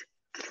teammate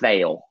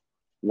fail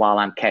while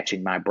I'm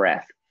catching my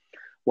breath.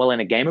 Well, in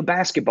a game of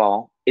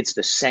basketball, it's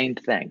the same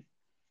thing.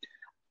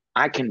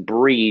 I can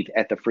breathe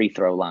at the free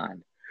throw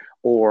line,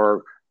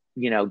 or,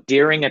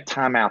 during a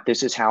timeout,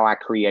 this is how I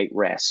create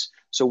rest.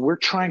 So we're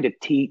trying to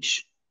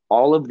teach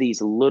all of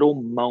these little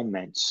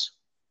moments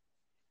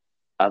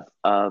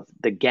of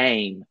the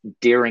game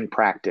during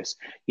practice.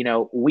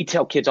 We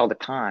tell kids all the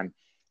time,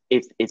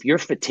 if you're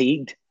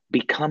fatigued,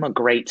 become a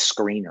great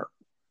screener,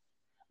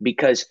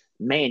 because,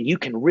 man, you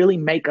can really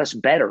make us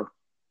better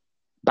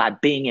by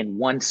being in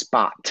one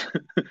spot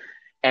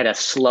at a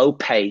slow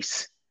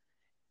pace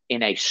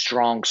in a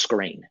strong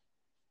screen.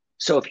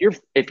 So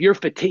if you're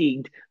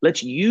fatigued,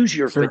 let's use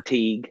your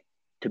fatigue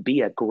to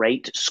be a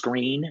great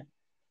screen,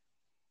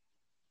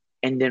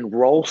 and then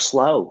roll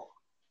slow.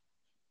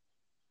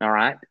 All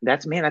right.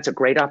 That's a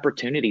great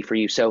opportunity for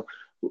you. So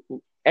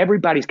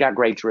everybody's got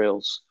great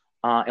drills.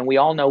 And we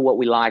all know what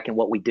we like and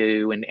what we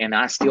do. And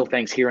I steal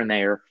things here and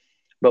there,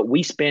 but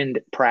we spend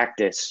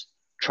practice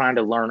trying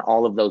to learn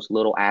all of those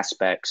little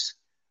aspects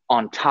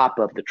on top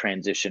of the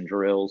transition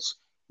drills,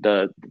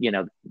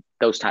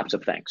 those types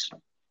of things.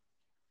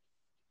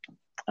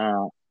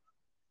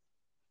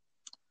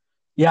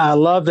 Yeah, I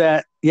love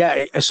that.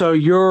 Yeah. So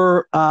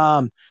you're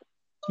more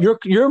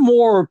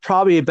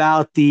probably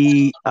about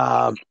the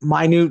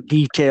minute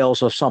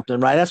details of something,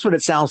 right? That's what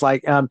it sounds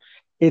like.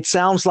 It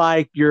sounds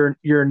like you're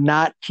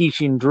not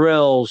teaching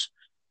drills.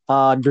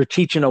 You're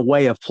teaching a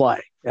way of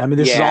play. I mean,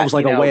 this is almost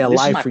like a way of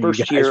life for you guys, right? This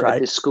is my first year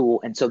at this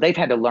school, and so they've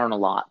had to learn a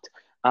lot.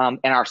 And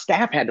our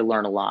staff had to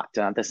learn a lot.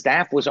 The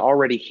staff was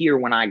already here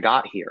when I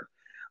got here.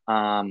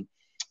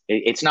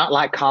 It's not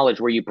like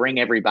college where you bring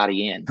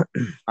everybody in,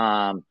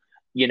 and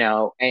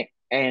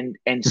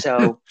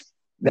so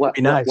what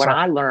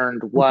I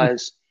learned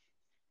was,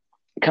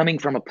 coming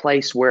from a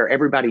place where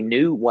everybody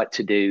knew what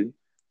to do,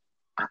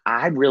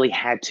 I really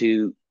had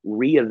to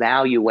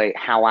reevaluate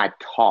how I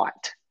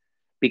taught,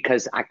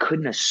 because I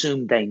couldn't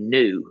assume they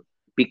knew,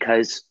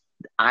 because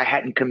I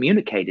hadn't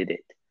communicated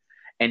it.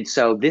 And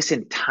so this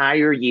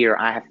entire year,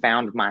 I have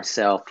found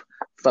myself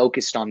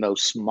focused on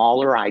those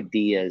smaller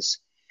ideas.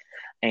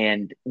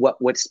 And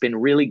what's been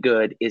really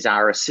good is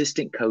our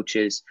assistant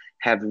coaches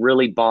have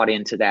really bought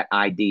into that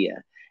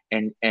idea.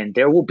 And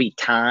there will be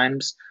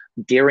times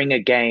during a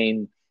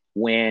game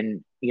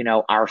when,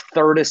 our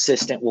third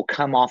assistant will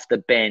come off the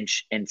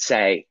bench and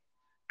say,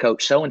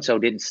 "Coach, so-and-so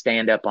didn't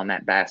stand up on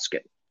that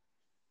basket.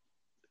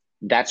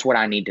 That's what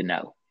I need to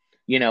know."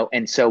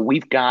 And so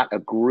we've got a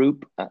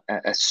group,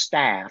 a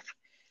staff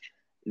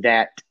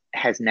that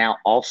has now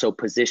also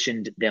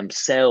positioned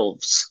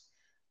themselves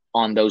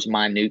on those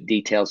minute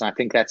details. And I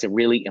think that's a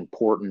really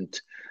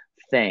important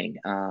thing.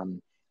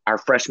 Our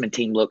freshman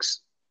team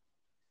looks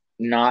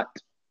not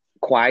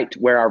quite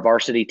where our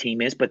varsity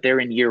team is, but they're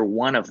in year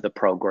 1 of the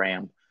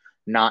program,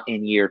 not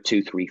in year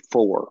 2, 3,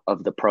 4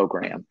 of the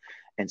program.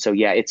 And so,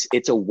 yeah,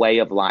 it's a way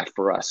of life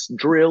for us.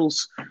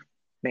 Drills,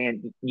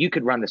 man, you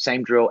could run the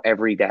same drill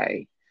every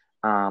day,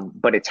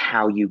 but it's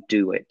how you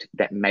do it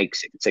that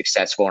makes it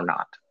successful or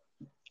not.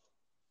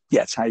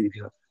 Yeah, it's how you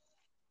do it.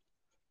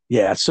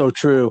 Yeah, it's so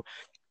true.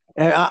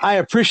 And I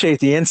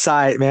appreciate the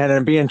insight, man,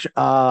 and being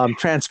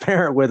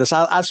transparent with us.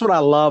 That's what I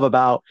love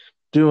about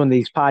doing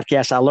these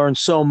podcasts. I learned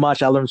so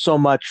much. I learned so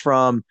much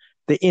from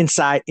the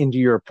insight into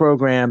your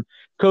program.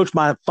 Coach,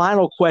 my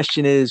final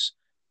question is,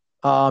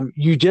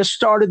 you just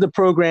started the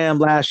program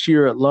last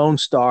year at Lone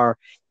Star.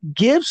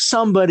 Give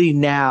somebody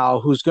now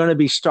who's going to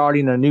be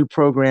starting a new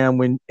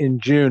program in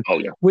June,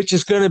 which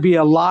is going to be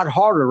a lot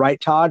harder, right,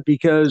 Todd?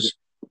 Because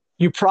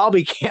you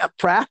probably can't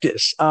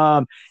practice.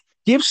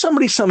 Give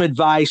somebody some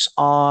advice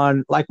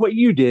on, like what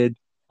you did,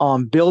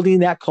 on building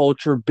that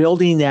culture,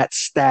 building that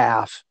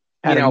staff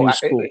at a new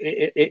school.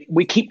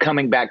 We keep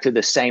coming back to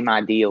the same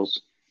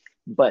ideals,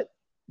 but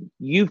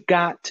you've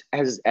got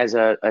as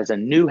a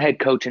new head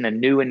coach in a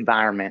new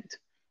environment,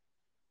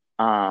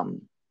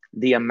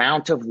 the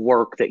amount of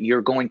work that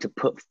you're going to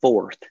put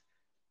forth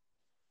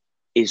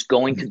is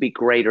going to be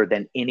greater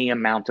than any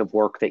amount of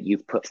work that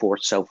you've put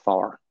forth so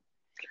far,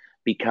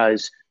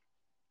 because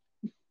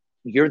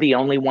you're the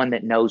only one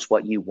that knows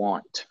what you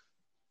want.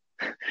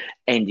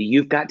 And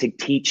you've got to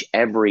teach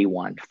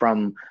everyone,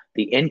 from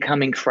the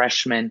incoming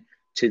freshman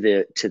to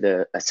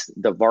the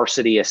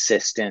varsity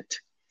assistant.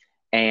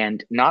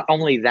 And not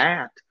only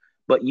that,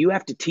 but you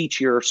have to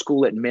teach your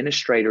school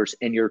administrators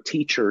and your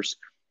teachers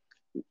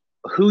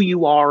who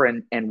you are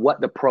and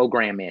what the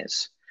program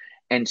is.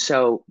 And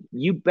so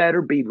you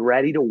better be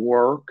ready to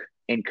work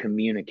and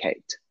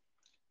communicate.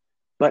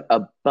 But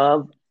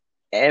above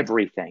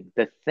everything,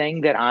 the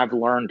thing that I've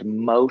learned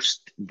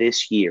most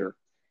this year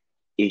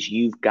is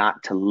you've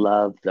got to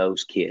love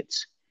those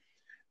kids.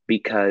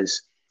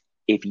 Because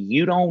if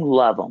you don't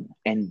love them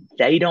and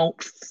they don't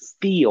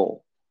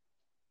feel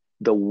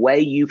the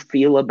way you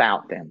feel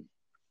about them,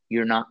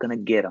 you're not going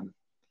to get them.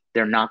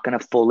 They're not going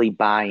to fully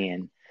buy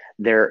in.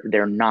 They're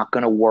not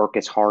going to work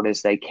as hard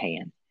as they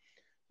can.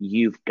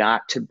 You've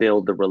got to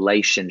build the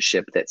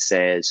relationship that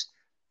says,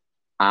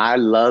 I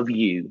love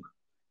you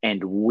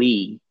and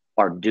we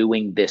are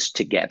doing this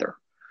together.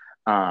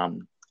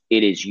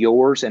 It is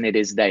yours and it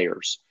is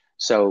theirs.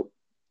 So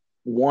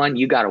one,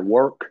 you got to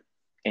work,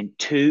 and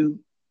two,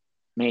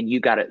 man, you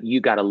got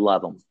to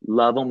love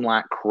them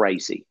like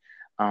crazy.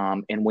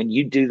 And when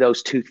you do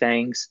those two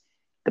things,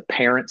 the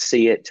parents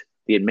see it,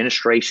 the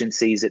administration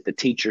sees it, the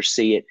teachers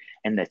see it,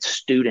 and the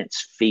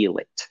students feel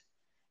it.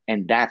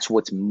 And that's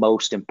what's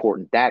most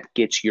important. That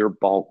gets your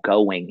ball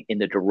going in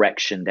the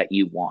direction that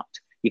you want.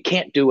 You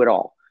can't do it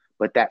all,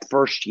 but that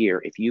first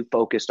year, if you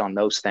focused on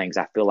those things,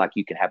 I feel like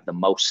you can have the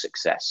most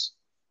success.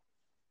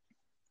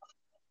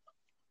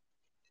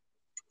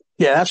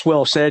 Yeah, that's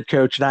well said,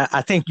 Coach. And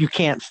I think you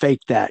can't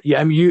fake that.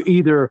 Yeah, I mean,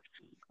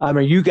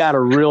 you got to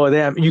reel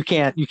them. You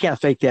can't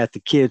fake that. The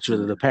kids or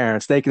the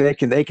parents, they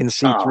can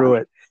see through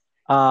it.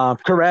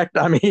 Correct.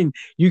 I mean,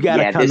 you got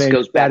to come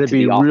in. Got to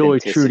be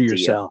really true to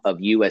yourself. Of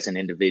you as an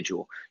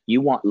individual.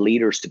 You want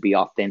leaders to be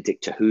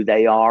authentic to who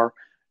they are.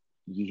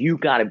 You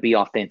got to be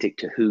authentic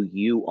to who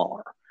you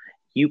are.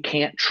 You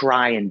can't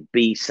try and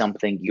be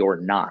something you're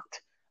not.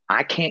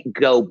 I can't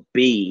go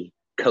be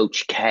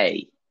Coach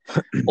K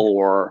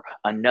or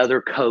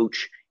another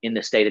coach in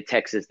the state of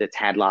Texas that's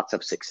had lots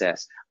of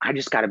success. I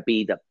just got to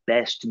be the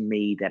best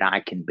me that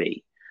I can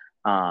be,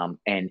 and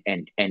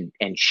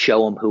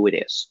show them who it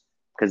is,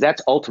 because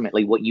that's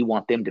ultimately what you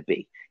want them to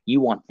be.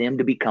 You want them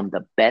to become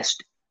the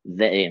best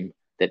them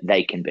that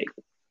they can be.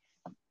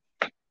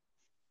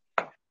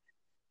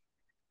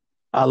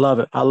 I love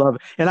it.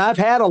 And I've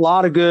had a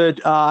lot of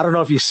good, I don't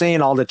know if you've seen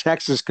all the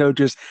Texas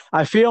coaches.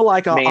 I feel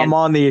like I'm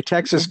on the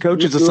Texas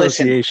Coaches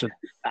Association.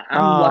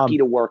 I'm lucky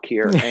to work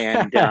here.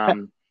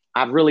 And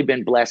I've really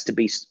been blessed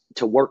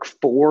to work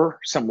for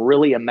some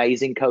really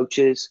amazing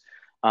coaches.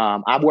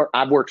 I've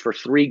worked for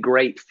 3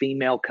 great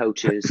female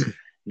coaches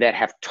that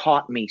have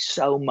taught me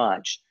so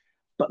much.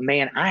 But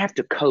man, I have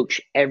to coach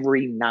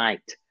every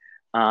night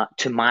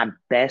to my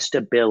best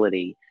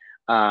ability,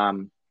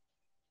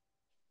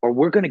 or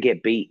we're going to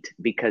get beat,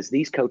 because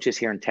these coaches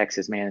here in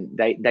Texas, man,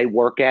 they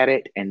work at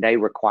it, and they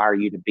require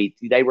you to be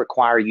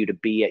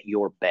at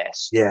your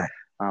best. Yeah.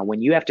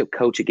 When you have to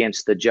coach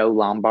against the Joe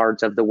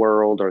Lombards of the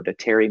world, or the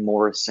Terry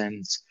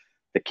Morrisons,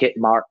 the Kit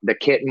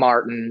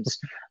Martins,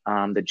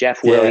 the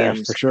Jeff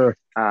Williams, for sure.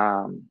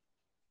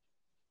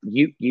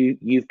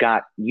 You've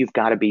got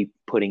to be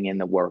putting in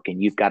the work, and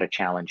you've got to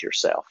challenge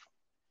yourself.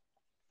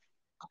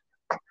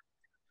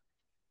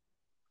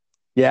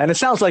 Yeah, and it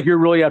sounds like you're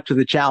really up to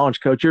the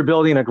challenge, Coach. You're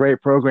building a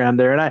great program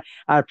there, and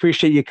I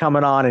appreciate you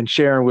coming on and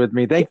sharing with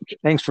me.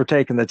 Thanks for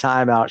taking the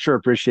time out. Sure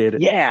appreciate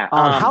it. Yeah.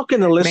 How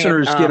can the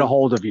listeners get a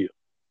hold of you?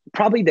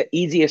 Probably the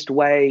easiest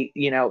way,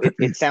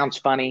 it sounds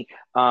funny,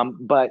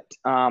 but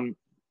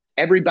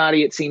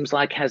everybody, it seems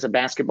like, has a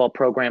basketball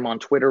program on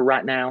Twitter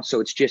right now.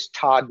 So it's just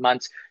Todd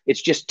Munsey.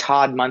 It's just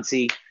Todd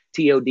Munsey,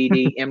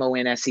 TODD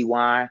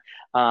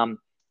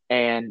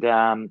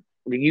and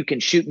you can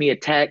shoot me a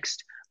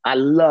text. I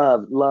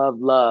love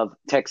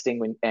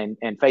texting and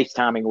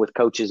FaceTiming with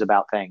coaches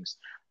about things.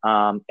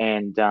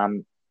 Kevin,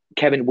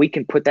 we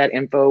can put that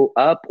info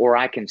up, or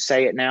I can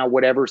say it now,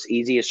 whatever's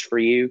easiest for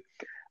you.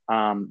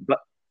 But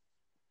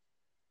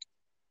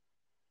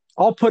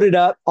I'll put it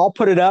up.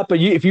 But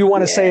if you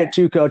want to say it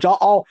too, Coach,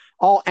 I'll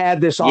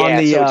add this on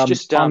the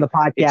on the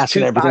podcast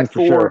and everything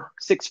for sure.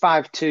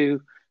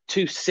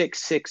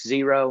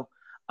 652-2660.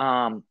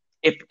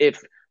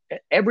 if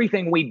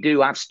everything we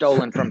do, I've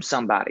stolen from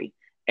somebody.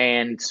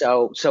 And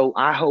so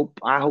I hope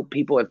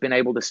people have been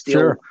able to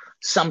steal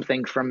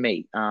something from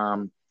me.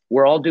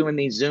 We're all doing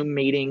these Zoom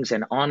meetings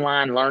and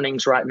online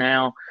learnings right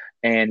now.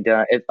 And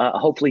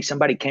hopefully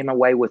somebody came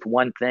away with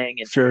one thing.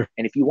 And,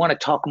 and if you want to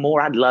talk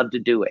more, I'd love to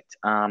do it.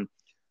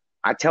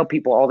 I tell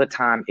people all the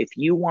time, if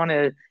you want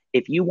to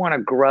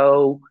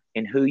grow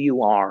in who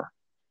you are,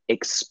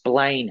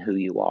 explain who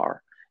you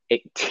are,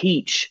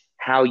 teach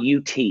how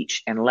you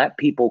teach, and let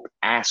people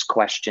ask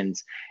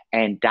questions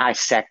and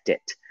dissect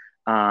it.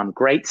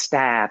 Great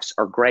staffs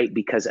are great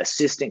because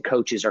assistant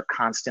coaches are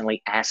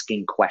constantly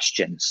asking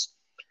questions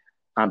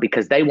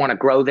because they want to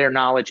grow their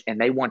knowledge and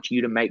they want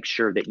you to make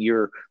sure that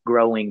you're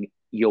growing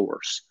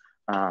yours.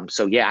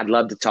 So yeah, I'd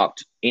love to talk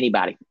to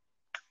anybody.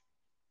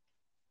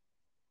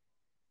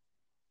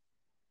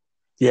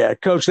 Yeah,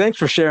 Coach, thanks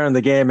for sharing the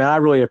game, man. I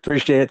really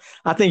appreciate it.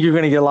 I think you're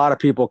going to get a lot of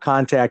people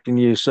contacting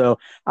you. So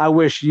I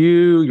wish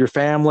you, your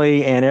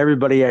family, and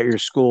everybody at your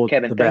school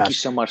Kevin, the best. Thank you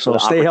so much so for the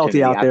stay opportunity.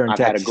 healthy out there in I've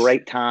Texas. had a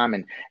great time,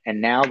 and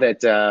now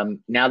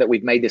that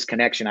we've made this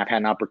connection, I've had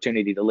an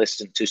opportunity to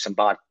listen to some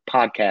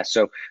podcasts.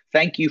 So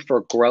thank you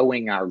for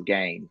growing our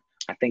game.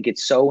 I think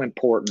it's so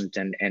important,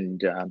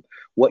 and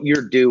what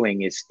you're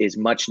doing is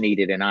much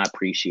needed, and I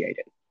appreciate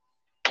it.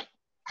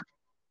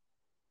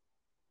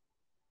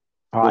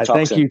 All right.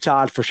 Thank you,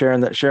 Todd, for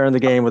sharing the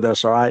game with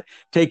us. All right.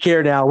 Take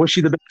care now. Wish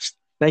you the best.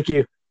 Thank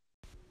you.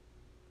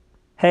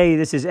 Hey,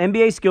 this is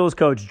NBA skills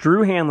coach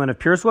Drew Hanlon of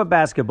Pure Sweat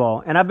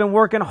Basketball, and I've been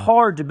working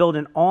hard to build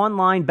an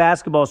online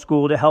basketball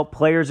school to help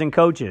players and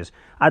coaches.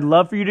 I'd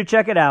love for you to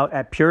check it out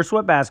at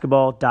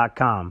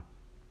puresweatbasketball.com.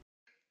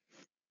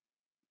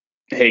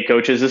 Hey,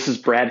 coaches, this is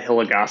Brad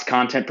Hilligoss,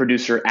 content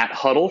producer at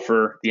Huddle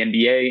for the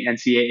NBA,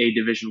 NCAA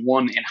Division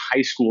I, and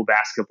high school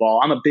basketball.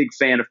 I'm a big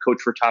fan of Coach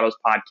Furtado's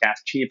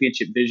podcast,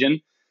 Championship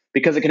Vision,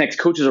 because it connects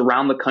coaches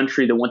around the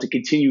country that want to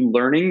continue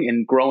learning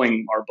and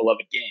growing our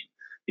beloved game.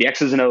 The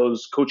X's and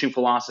O's, coaching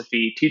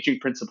philosophy, teaching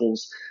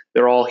principles,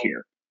 they're all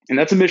here. And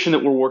that's a mission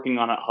that we're working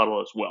on at Huddle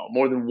as well.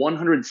 More than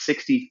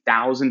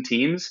 160,000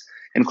 teams,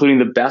 including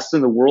the best in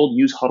the world,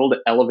 use Huddle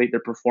to elevate their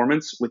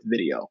performance with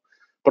video.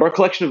 But our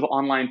collection of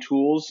online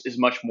tools is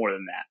much more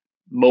than that.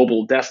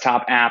 Mobile,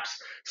 desktop apps,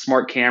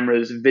 smart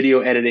cameras,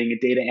 video editing,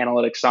 data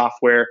analytics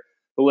software,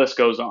 the list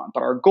goes on.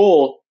 But our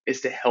goal is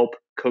to help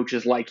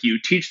coaches like you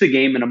teach the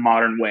game in a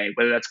modern way,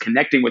 whether that's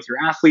connecting with your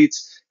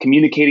athletes,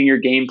 communicating your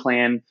game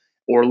plan,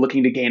 or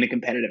looking to gain a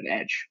competitive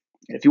edge.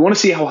 And if you want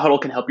to see how Huddle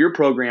can help your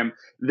program,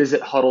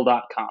 visit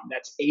huddle.com.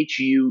 That's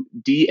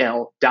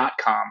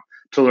HUDL.com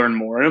to learn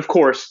more. And of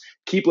course,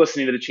 keep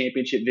listening to the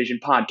Championship Vision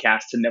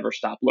podcast to never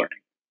stop learning.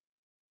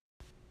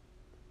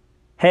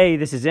 Hey,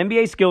 this is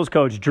NBA skills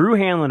coach Drew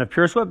Hanlon of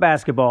Pure Sweat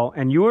Basketball,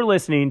 and you are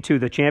listening to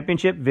the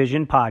Championship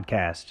Vision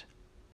podcast.